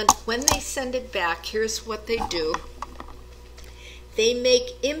 And when they send it back, here's what they do. They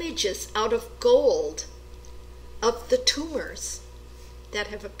make images out of gold of the tumors that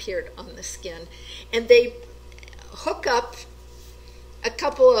have appeared on the skin. And they hook up a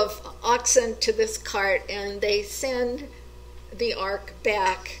couple of oxen to this cart, and they send the ark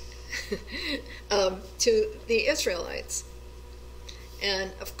back to the Israelites.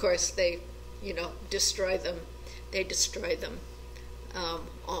 And of course they, destroy them. They destroy them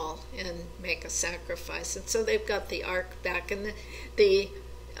all and make a sacrifice. And so they've got the ark back. And the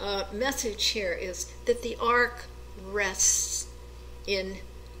message here is that the ark rests in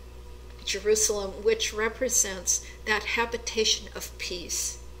Jerusalem, which represents that habitation of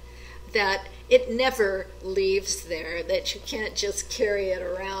peace, that it never leaves there, that you can't just carry it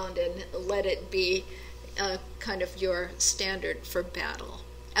around and let it be kind of your standard for battle,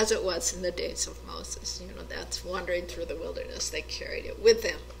 as it was in the days of Moses. That's wandering through the wilderness. They carried it with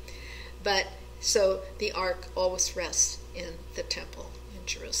them. But so the ark always rests in the temple in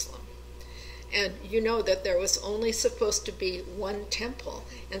Jerusalem. And you know that there was only supposed to be one temple.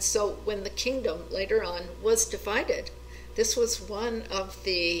 And so when the kingdom later on was divided, this was one of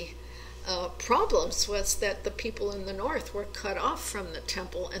the problems, was that the people in the north were cut off from the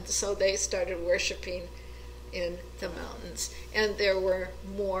temple, and so they started worshiping in the mountains. And there were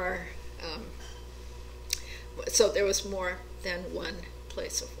more, so there was more than one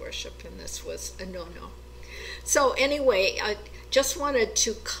place of worship, and this was a no-no. So anyway, I just wanted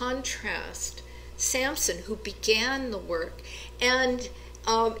to contrast Samson, who began the work, and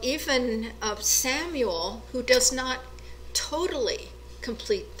even Samuel, who does not totally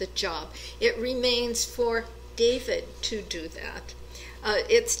complete the job. It remains for David to do that.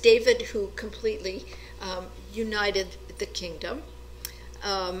 It's David who completely united the kingdom.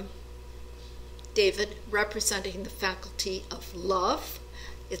 David representing the faculty of love.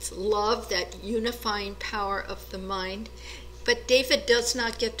 It's love, that unifying power of the mind. But David does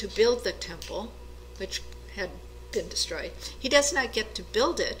not get to build the temple, which had been destroyed. He does not get to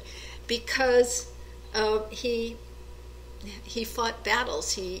build it because he fought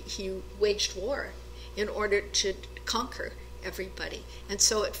battles. He waged war in order to conquer everybody. And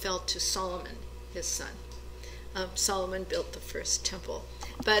so it fell to Solomon, his son. Solomon built the first temple.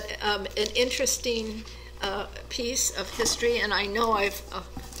 But an interesting piece of history, and I know I've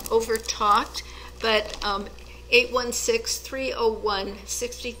over-talked, but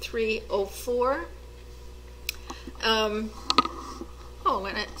 816-301-6304.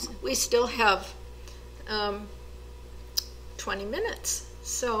 We still have 20 minutes.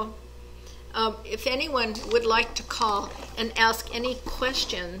 So if anyone would like to call and ask any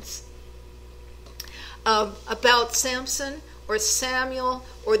questions about Samson or Samuel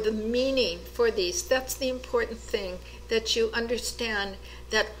or the meaning for these, that's the important thing, that you understand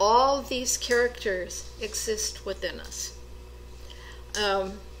that all these characters exist within us.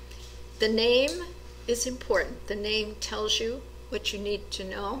 The name is important. The name tells you what you need to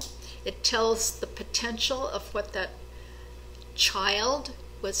know. It tells the potential of what that child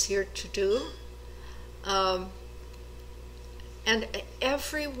was here to do. And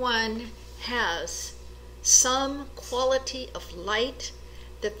everyone has some quality of light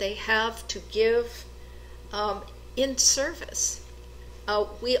that they have to give in service.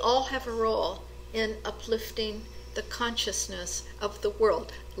 We all have a role in uplifting the consciousness of the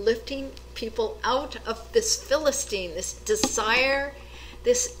world, lifting people out of this Philistine, this desire,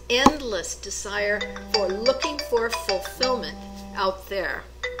 this endless desire for looking for fulfillment out there.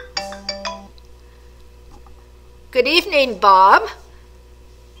 Good evening, Bob.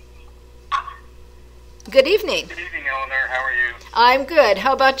 Good evening. Good evening, Eleanor. How are you? I'm good.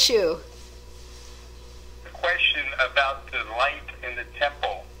 How about you? The question about the light in the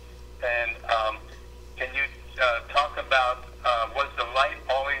temple, and can you talk about was the light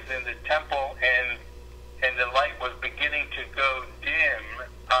always in the temple, and the light was beginning to go dim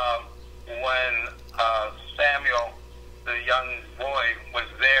when Samuel, the young boy, was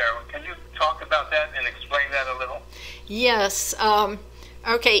there? Can you talk about that and explain that a little? Yes.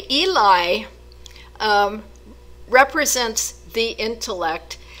 Okay. Eli represents the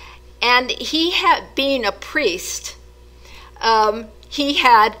intellect, and he had, being a priest, he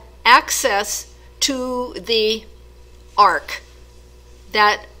had access to the ark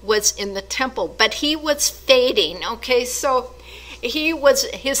that was in the temple, but he was fading. Okay, so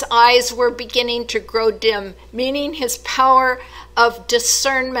his eyes were beginning to grow dim, meaning his power of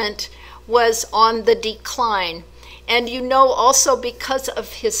discernment was on the decline. And you know, also because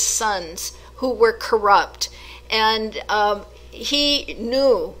of his sons who were corrupt, and he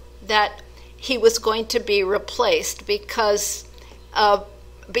knew that he was going to be replaced because of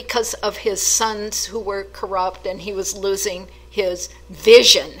his sons who were corrupt, and he was losing his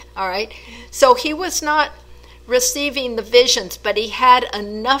vision. All right, so he was not receiving the visions, but he had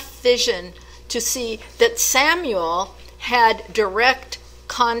enough vision to see that Samuel had direct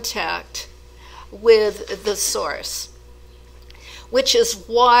contact with the source, which is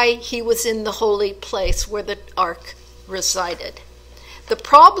why he was in the holy place where the ark resided. The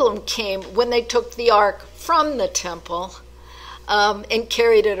problem came when they took the ark from the temple and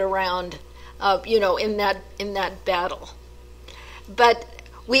carried it around, in that battle. But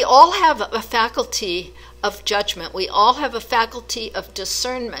we all have a faculty of judgment. We all have a faculty of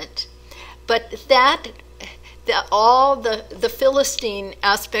discernment. But all the Philistine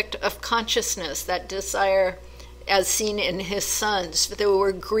aspect of consciousness, that desire as seen in his sons, they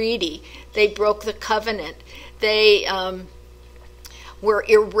were greedy. They broke the covenant. They were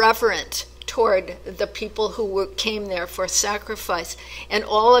irreverent toward the people who came there for sacrifice. And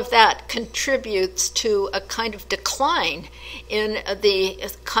all of that contributes to a kind of decline in the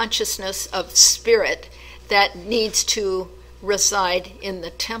consciousness of spirit that needs to reside in the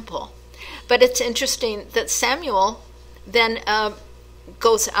temple. But it's interesting that Samuel then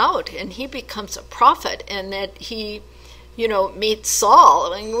goes out and he becomes a prophet, and that he, meets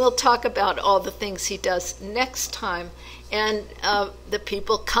Saul. And we'll talk about all the things he does next time. And the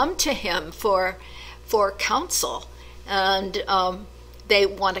people come to him for counsel, and they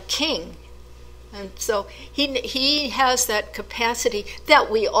want a king. And so he has that capacity that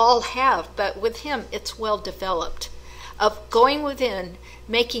we all have, but with him it's well developed, of going within,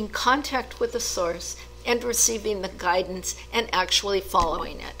 making contact with the source, and receiving the guidance and actually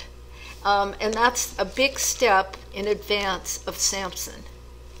following it. And that's a big step in advance of Samson.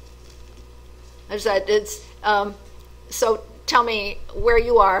 So tell me where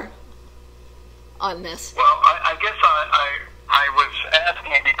you are on this. Well, I guess I was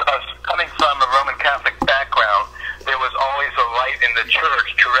asking because coming from a Roman Catholic background, there was always a light in the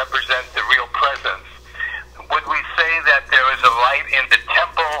church to represent the real presence. Would we say that there is a light in the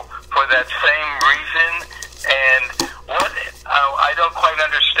temple for that same reason? And what I don't quite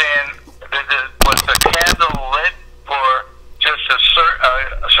understand, was the candle lit for just a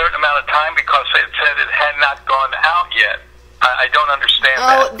certain amount of time because it said it had not gone out yet? I don't understand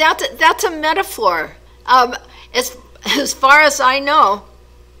that. Oh, that's a metaphor. As far as I know,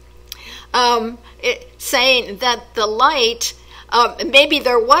 saying that the light, maybe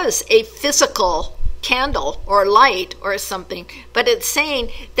there was a physical candle or light or something, but it's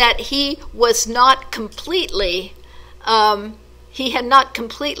saying that he was not completely, he had not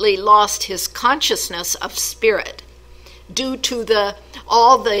completely lost his consciousness of spirit due to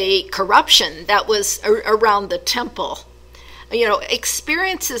all the corruption that was around the temple.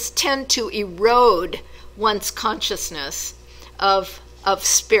 Experiences tend to erode one's consciousness of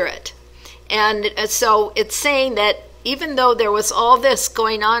spirit. And so it's saying that even though there was all this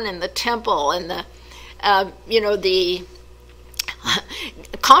going on in the temple, and the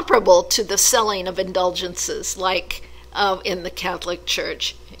comparable to the selling of indulgences, like in the Catholic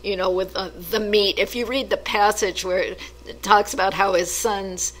Church, with the meat. If you read the passage where it talks about how his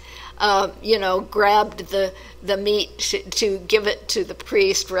sons grabbed the meat to give it to the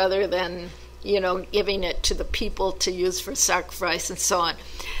priest rather than, giving it to the people to use for sacrifice and so on.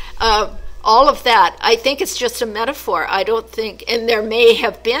 all of that, I think it's just a metaphor. I don't think, and there may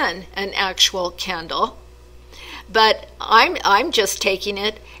have been an actual candle, but I'm just taking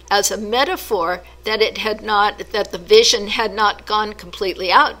it as a metaphor that that the vision had not gone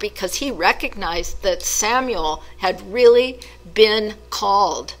completely out, because he recognized that Samuel had really been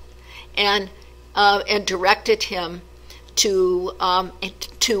called and directed him to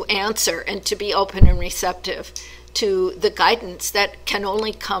answer and to be open and receptive to the guidance that can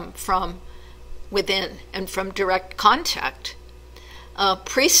only come from within and from direct contact.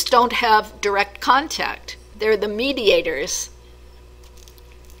 Priests don't have direct contact. They're the mediators.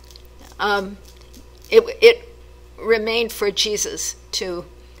 It remained for Jesus to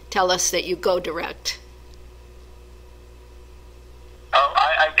tell us that you go direct.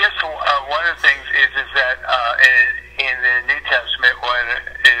 I guess one of the things is that in the New Testament, when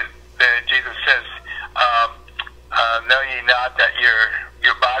Jesus says, "Know ye not that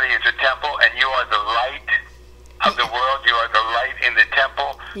your body is a temple, and you are the light of the world. You are the light in the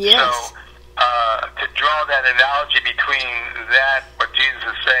temple." Yes. So to draw that analogy between that, what Jesus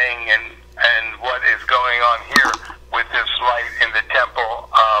is saying, and what is going on here with this light in the temple.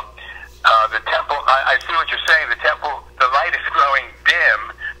 The temple, I see what you're saying. The temple, the light is growing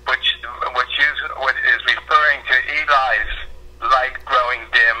dim, which is referring to Eli's light growing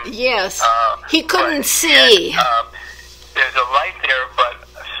dim. Yes, he couldn't see. Yet, there's a light there, but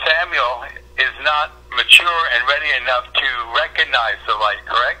Samuel is not mature and ready enough to recognize the light,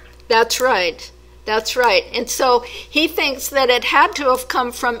 correct? That's right. That's right. And so he thinks that it had to have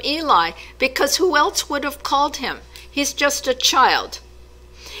come from Eli, because who else would have called him? He's just a child.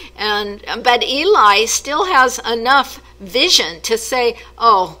 But Eli still has enough vision to say,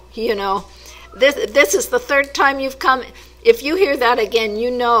 oh, this is the third time you've come. If you hear that again,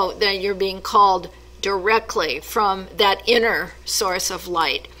 you know that you're being called directly from that inner source of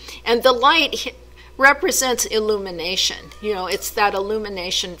light. And the light represents illumination. It's that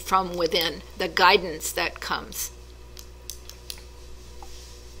illumination from within, the guidance that comes.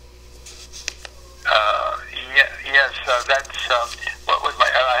 Yes, that's what was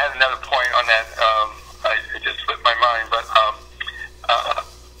I had another point on that. It just slipped my mind, but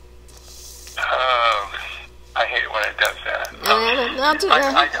I hate it when it does that.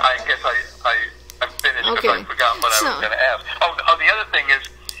 I guess I'm finished, because I forgot what I was going to ask. Oh, the other thing is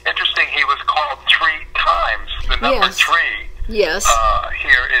interesting. He was called 3 times. The number 3 yes.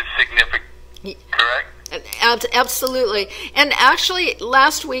 Here is significant, correct? Absolutely. And actually,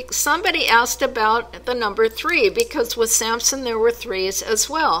 last week, somebody asked about the number 3, because with Samson, there were 3s as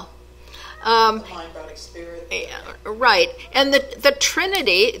well. Mind, body, spirit. Right. And the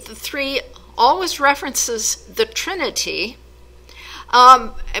Trinity, the 3 always references the Trinity,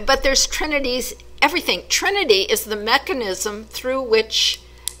 but there's Trinities, everything. Trinity is the mechanism through which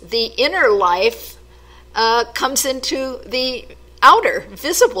the inner life comes into the outer,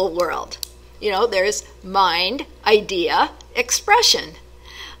 visible world. There's mind, idea, expression,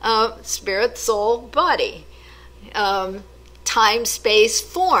 spirit, soul, body, time, space,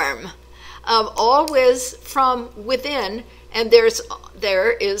 form, always from within, and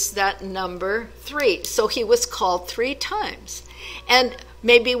there is that number 3. So he was called 3 times. And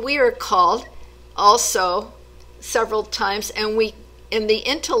maybe we are called also several times, and we, in the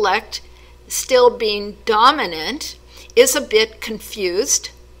intellect, still being dominant, is a bit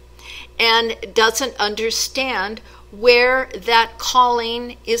confused and doesn't understand where that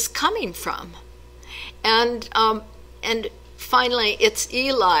calling is coming from. And finally, it's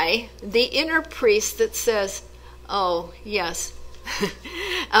Eli, the inner priest, that says, oh, yes.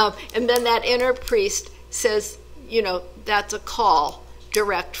 And then that inner priest says, that's a call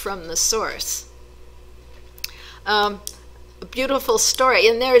direct from the source. A beautiful story.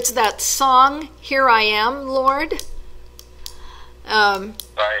 And there's that song, Here I Am, Lord. Right.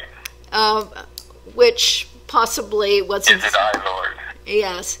 Which possibly was... Is it I, Lord?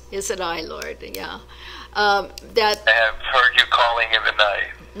 Yes, is it I, Lord, yeah. That I have heard you calling in the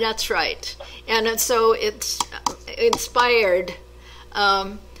night. That's right. And so it's inspired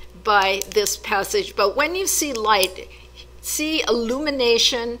by this passage. But when you see light, see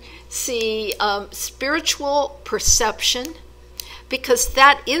illumination, see spiritual perception, because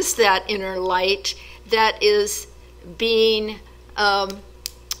that is that inner light that is being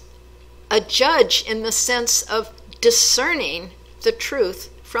a judge in the sense of discerning the truth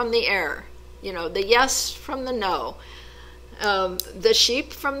from the error. The yes from the no, the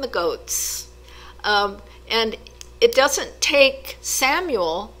sheep from the goats. And it doesn't take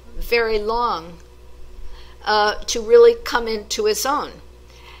Samuel very long to really come into his own.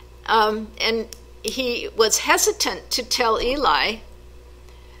 And he was hesitant to tell Eli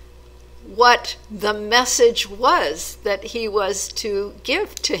what the message was that he was to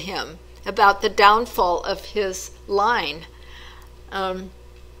give to him about the downfall of his line.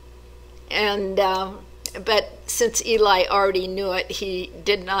 But since Eli already knew it, he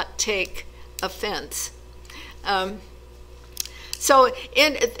did not take offense. So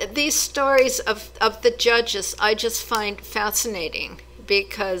in these stories of the judges, I just find fascinating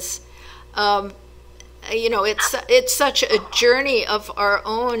because, it's such a journey of our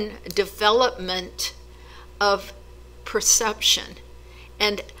own development of perception,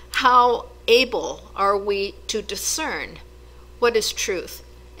 and how able are we to discern what is truth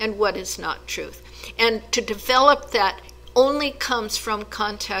and what is not truth. And to develop that only comes from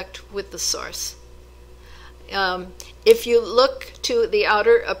contact with the source. If you look to the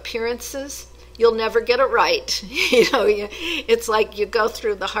outer appearances, you'll never get it right. It's like you go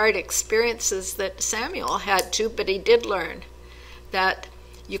through the hard experiences that Samuel had to, but he did learn that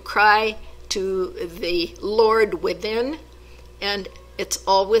you cry to the Lord within, and it's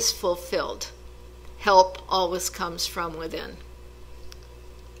always fulfilled. Help always comes from within.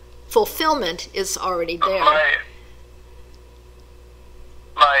 Fulfillment is already there.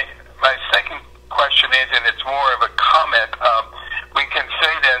 My second question is, and it's more of a comment. We can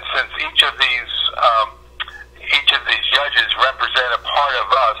say then, since each of these judges represent a part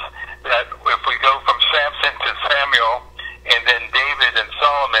of us, that if we go from Samson to Samuel, and then David and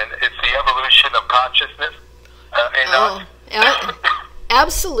Solomon, it's the evolution of consciousness in us.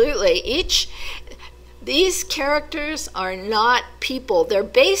 Absolutely. These characters are not people. They're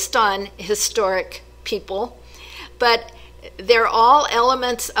based on historic people, but they're all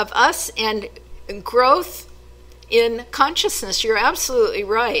elements of us and growth in consciousness. You're absolutely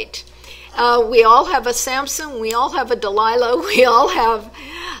right. We all have a Samson, we all have a Delilah, we all have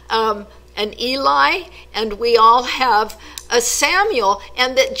an Eli, and we all have a Samuel,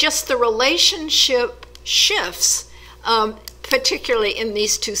 and that just the relationship shifts, particularly in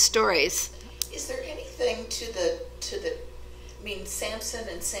these two stories. Is there anything to the I mean, Samson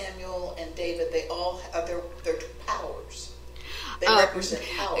and Samuel and David, they all have their powers. They represent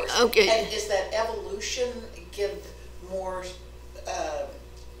powers. Okay. And does that evolution give more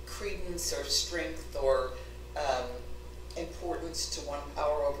credence or strength or importance to one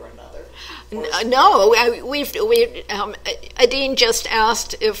power over another? No, Adine just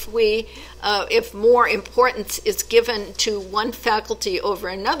asked if more importance is given to one faculty over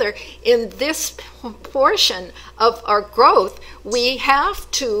another. In this portion of our growth, we have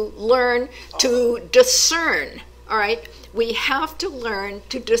to learn to discern. All right, we have to learn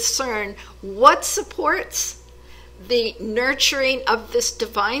to discern what supports the nurturing of this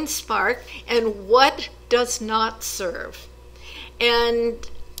divine spark and what does not serve. And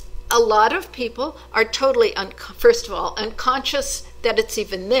a lot of people are totally, first of all, unconscious that it's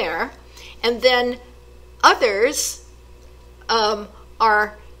even there, and then others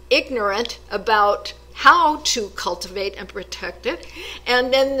are ignorant about how to cultivate and protect it,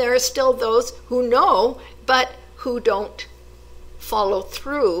 and then there are still those who know but who don't follow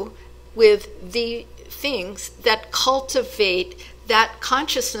through with the things that cultivate that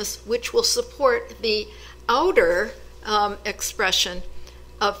consciousness which will support the outer expression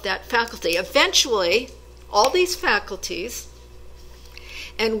of that faculty. Eventually, all these faculties,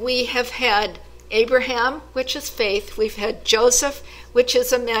 and we have had Abraham, which is faith, we've had Joseph, which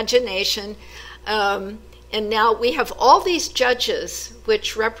is imagination, and now we have all these judges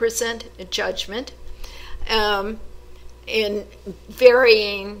which represent judgment in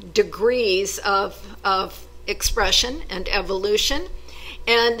varying degrees of expression and evolution.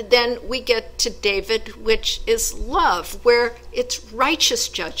 And then we get to David, which is love, where it's righteous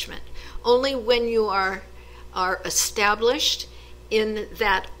judgment. Only when you are established in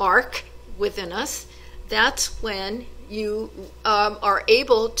that arc within us, that's when you are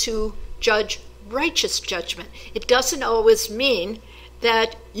able to judge righteous judgment. It doesn't always mean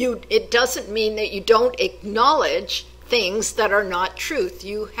that you don't acknowledge things that are not truth.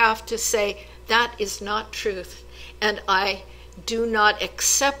 You have to say, that is not truth, and I do not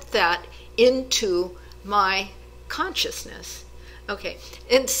accept that into my consciousness. Okay,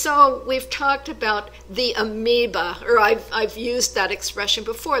 and so we've talked about the amoeba, or I've used that expression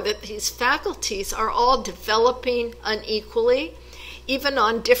before, that these faculties are all developing unequally. Even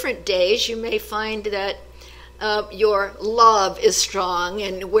on different days, you may find that your love is strong,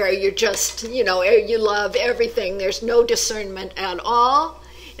 and where you're just, you love everything, there's no discernment at all.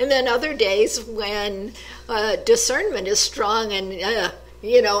 And then other days when discernment is strong and,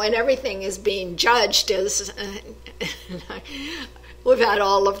 and everything is being judged as We've had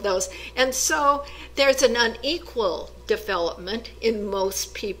all of those. And so there's an unequal development in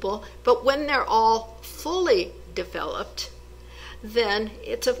most people, but when they're all fully developed, then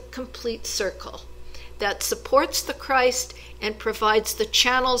it's a complete circle that supports the Christ and provides the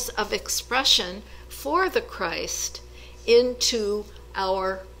channels of expression for the Christ into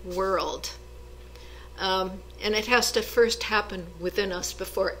our world. And it has to first happen within us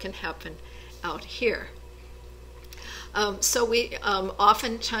before it can happen out here. So we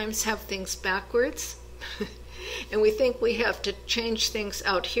oftentimes have things backwards, and we think we have to change things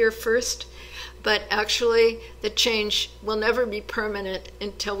out here first, but actually the change will never be permanent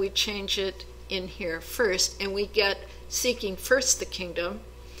until we change it in here first, and we get seeking first the kingdom,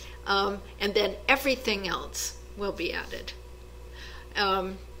 and then everything else will be added.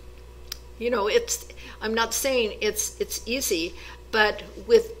 I'm not saying it's easy, but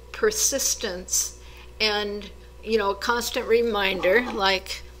with persistence and a constant reminder,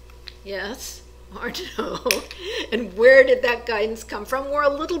 like yes or no, and where did that guidance come from? We're a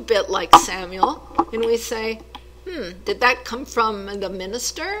little bit like Samuel, and we say, did that come from the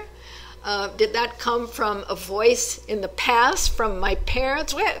minister? Did that come from a voice in the past, from my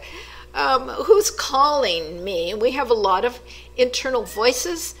parents? Who's calling me? We have a lot of internal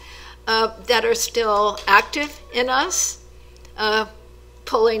voices that are still active in us,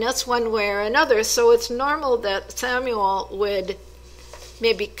 pulling us one way or another. So it's normal that Samuel would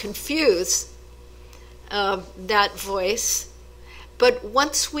maybe confuse that voice. But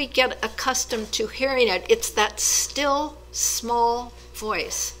once we get accustomed to hearing it, it's that still small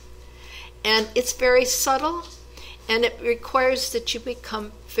voice. And it's very subtle, and it requires that you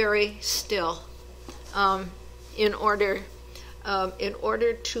become very still in order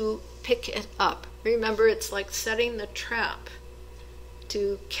to pick it up. Remember, it's like setting the trap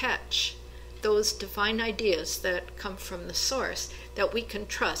to catch those divine ideas that come from the source that we can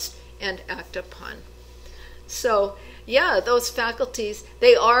trust and act upon. So, yeah, those faculties,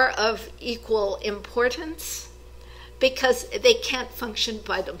 they are of equal importance because they can't function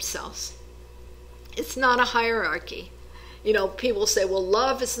by themselves. It's not a hierarchy. People say, well,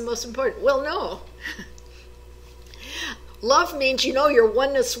 love is the most important. Well, no. Love means, your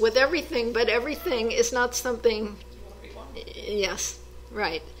oneness with everything, but everything is not something. Yes,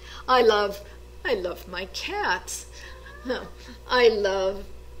 right. I love my cats. I love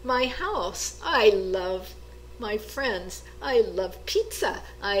my house. I love my friends. I love pizza.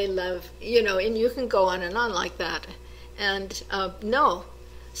 I love, and you can go on and on like that. And no.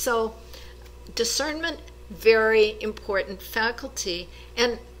 So discernment, very important faculty.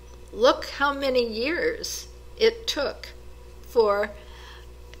 And look how many years it took for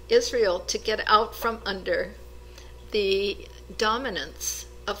Israel to get out from under the dominance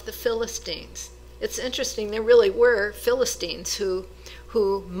of the Philistines. It's interesting, there really were Philistines who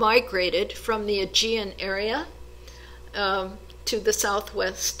migrated from the Aegean area to the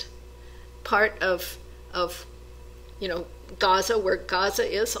southwest part of Gaza, where Gaza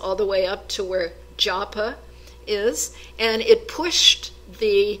is, all the way up to where Joppa is, and it pushed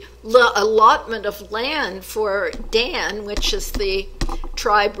the allotment of land for Dan, which is the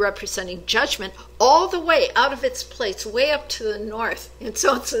tribe representing judgment, all the way out of its place, way up to the north. And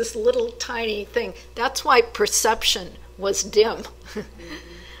so it's this little tiny thing. That's why perception was dim.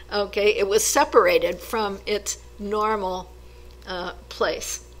 Okay, it was separated from its normal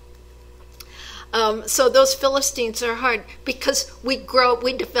place. So those Philistines are hard because we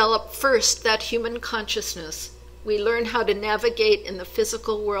develop first that human consciousness. We learn how to navigate in the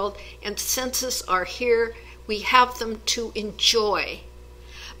physical world, and senses are here. We have them to enjoy.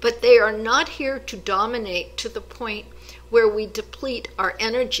 But they are not here to dominate to the point where we deplete our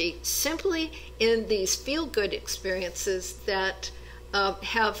energy simply in these feel-good experiences that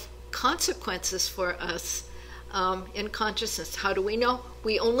have consequences for us in consciousness. How do we know?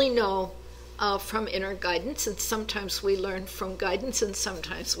 We only know from inner guidance, and sometimes we learn from guidance, and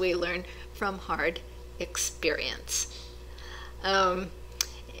sometimes we learn from hard experience. And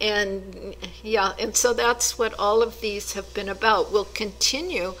so that's what all of these have been about. We'll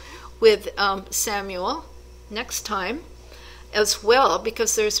continue with Samuel next time as well,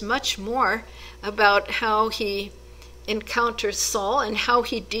 because there's much more about how he encounters Saul and how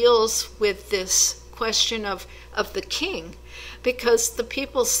he deals with this question of the king. Because the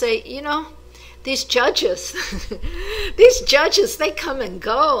people say, these judges, they come and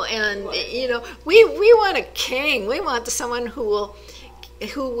go, and we want a king. We want someone who will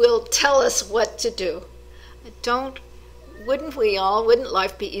tell us what to do. Wouldn't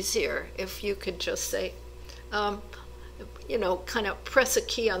life be easier if you could just say, kind of press a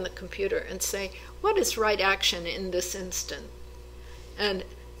key on the computer and say, what is right action in this instant? And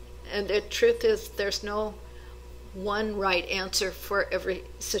the truth is, there's no one right answer for every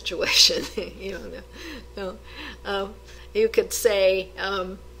situation. You could say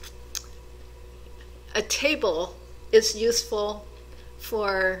a table is useful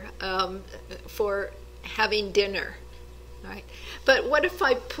for having dinner, right? But what if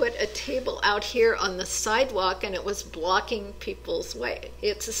I put a table out here on the sidewalk and it was blocking people's way?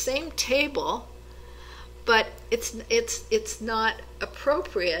 It's the same table, but it's not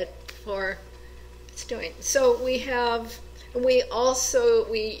appropriate for it's doing. So we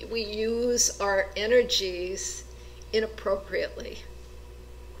use our energies inappropriately.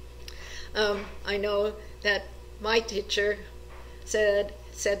 I know that my teacher said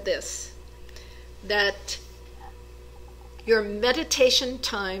this, that your meditation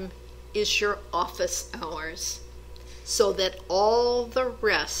time is your office hours, so that all the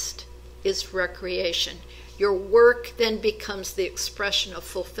rest is recreation. Your work then becomes the expression of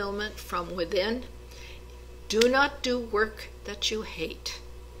fulfillment from within. Do not do work that you hate.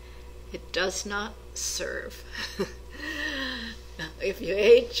 It does not serve. If you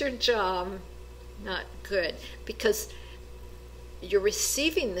hate your job, not good, because you're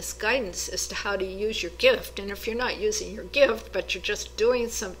receiving this guidance as to how to use your gift. And if you're not using your gift, but you're just doing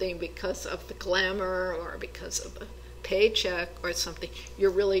something because of the glamour or because of a paycheck or something,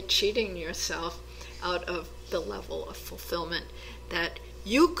 you're really cheating yourself out of the level of fulfillment that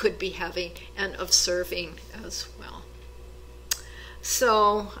you could be having and of serving as well.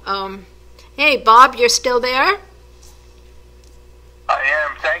 So, hey, Bob, you're still there? I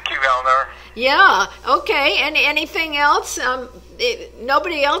am. Thank you, Eleanor. Yeah, okay. And anything else?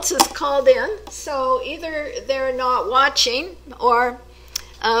 Nobody else has called in, so either they're not watching or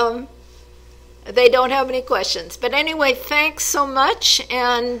they don't have any questions. But anyway, thanks so much.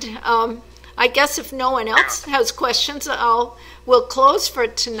 And I guess if no one else has questions, we'll close for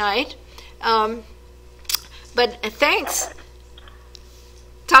tonight. But thanks.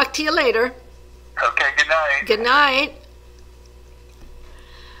 Talk to you later. Okay, good night. Good night.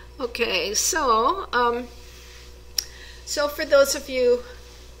 Okay, so for those of you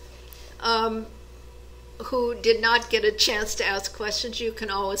who did not get a chance to ask questions, you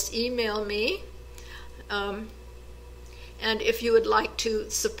can always email me. And if you would like to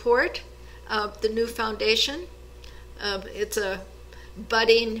support the new foundation, it's a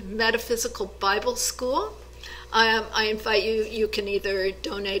budding metaphysical Bible school. I invite you, you can either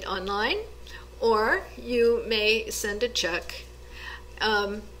donate online or you may send a check.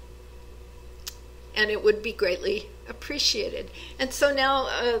 And it would be greatly appreciated. And so now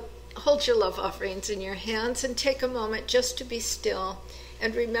hold your love offerings in your hands and take a moment just to be still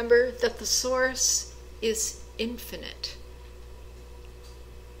and remember that the source is infinite.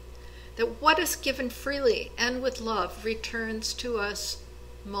 That what is given freely and with love returns to us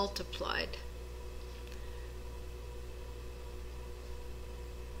multiplied.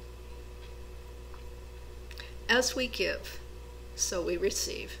 As we give, so we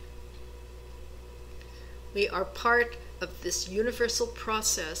receive. We are part of this universal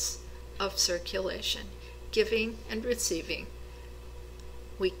process of circulation, giving and receiving.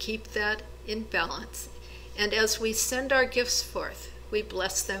 We keep that in balance. And as we send our gifts forth, we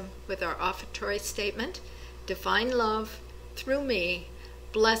bless them with our offertory statement, divine love, through me,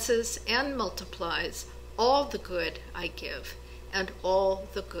 blesses and multiplies all the good I give and all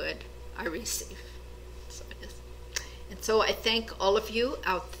the good I receive. So it is. And so I thank all of you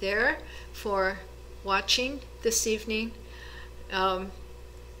out there for watching this evening.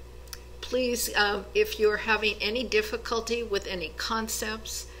 Please, if you're having any difficulty with any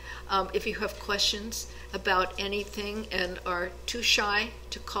concepts, if you have questions about anything and are too shy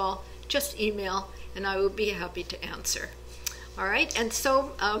to call, just email and I will be happy to answer. All right, and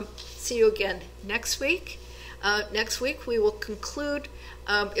so see you again next week. Next week we will conclude.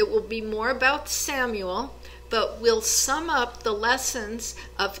 It will be more about Samuel, but we'll sum up the lessons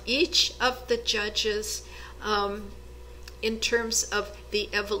of each of the judges in terms of the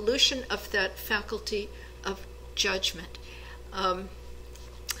evolution of that faculty of judgment.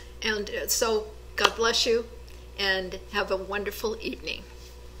 And so God bless you and have a wonderful evening.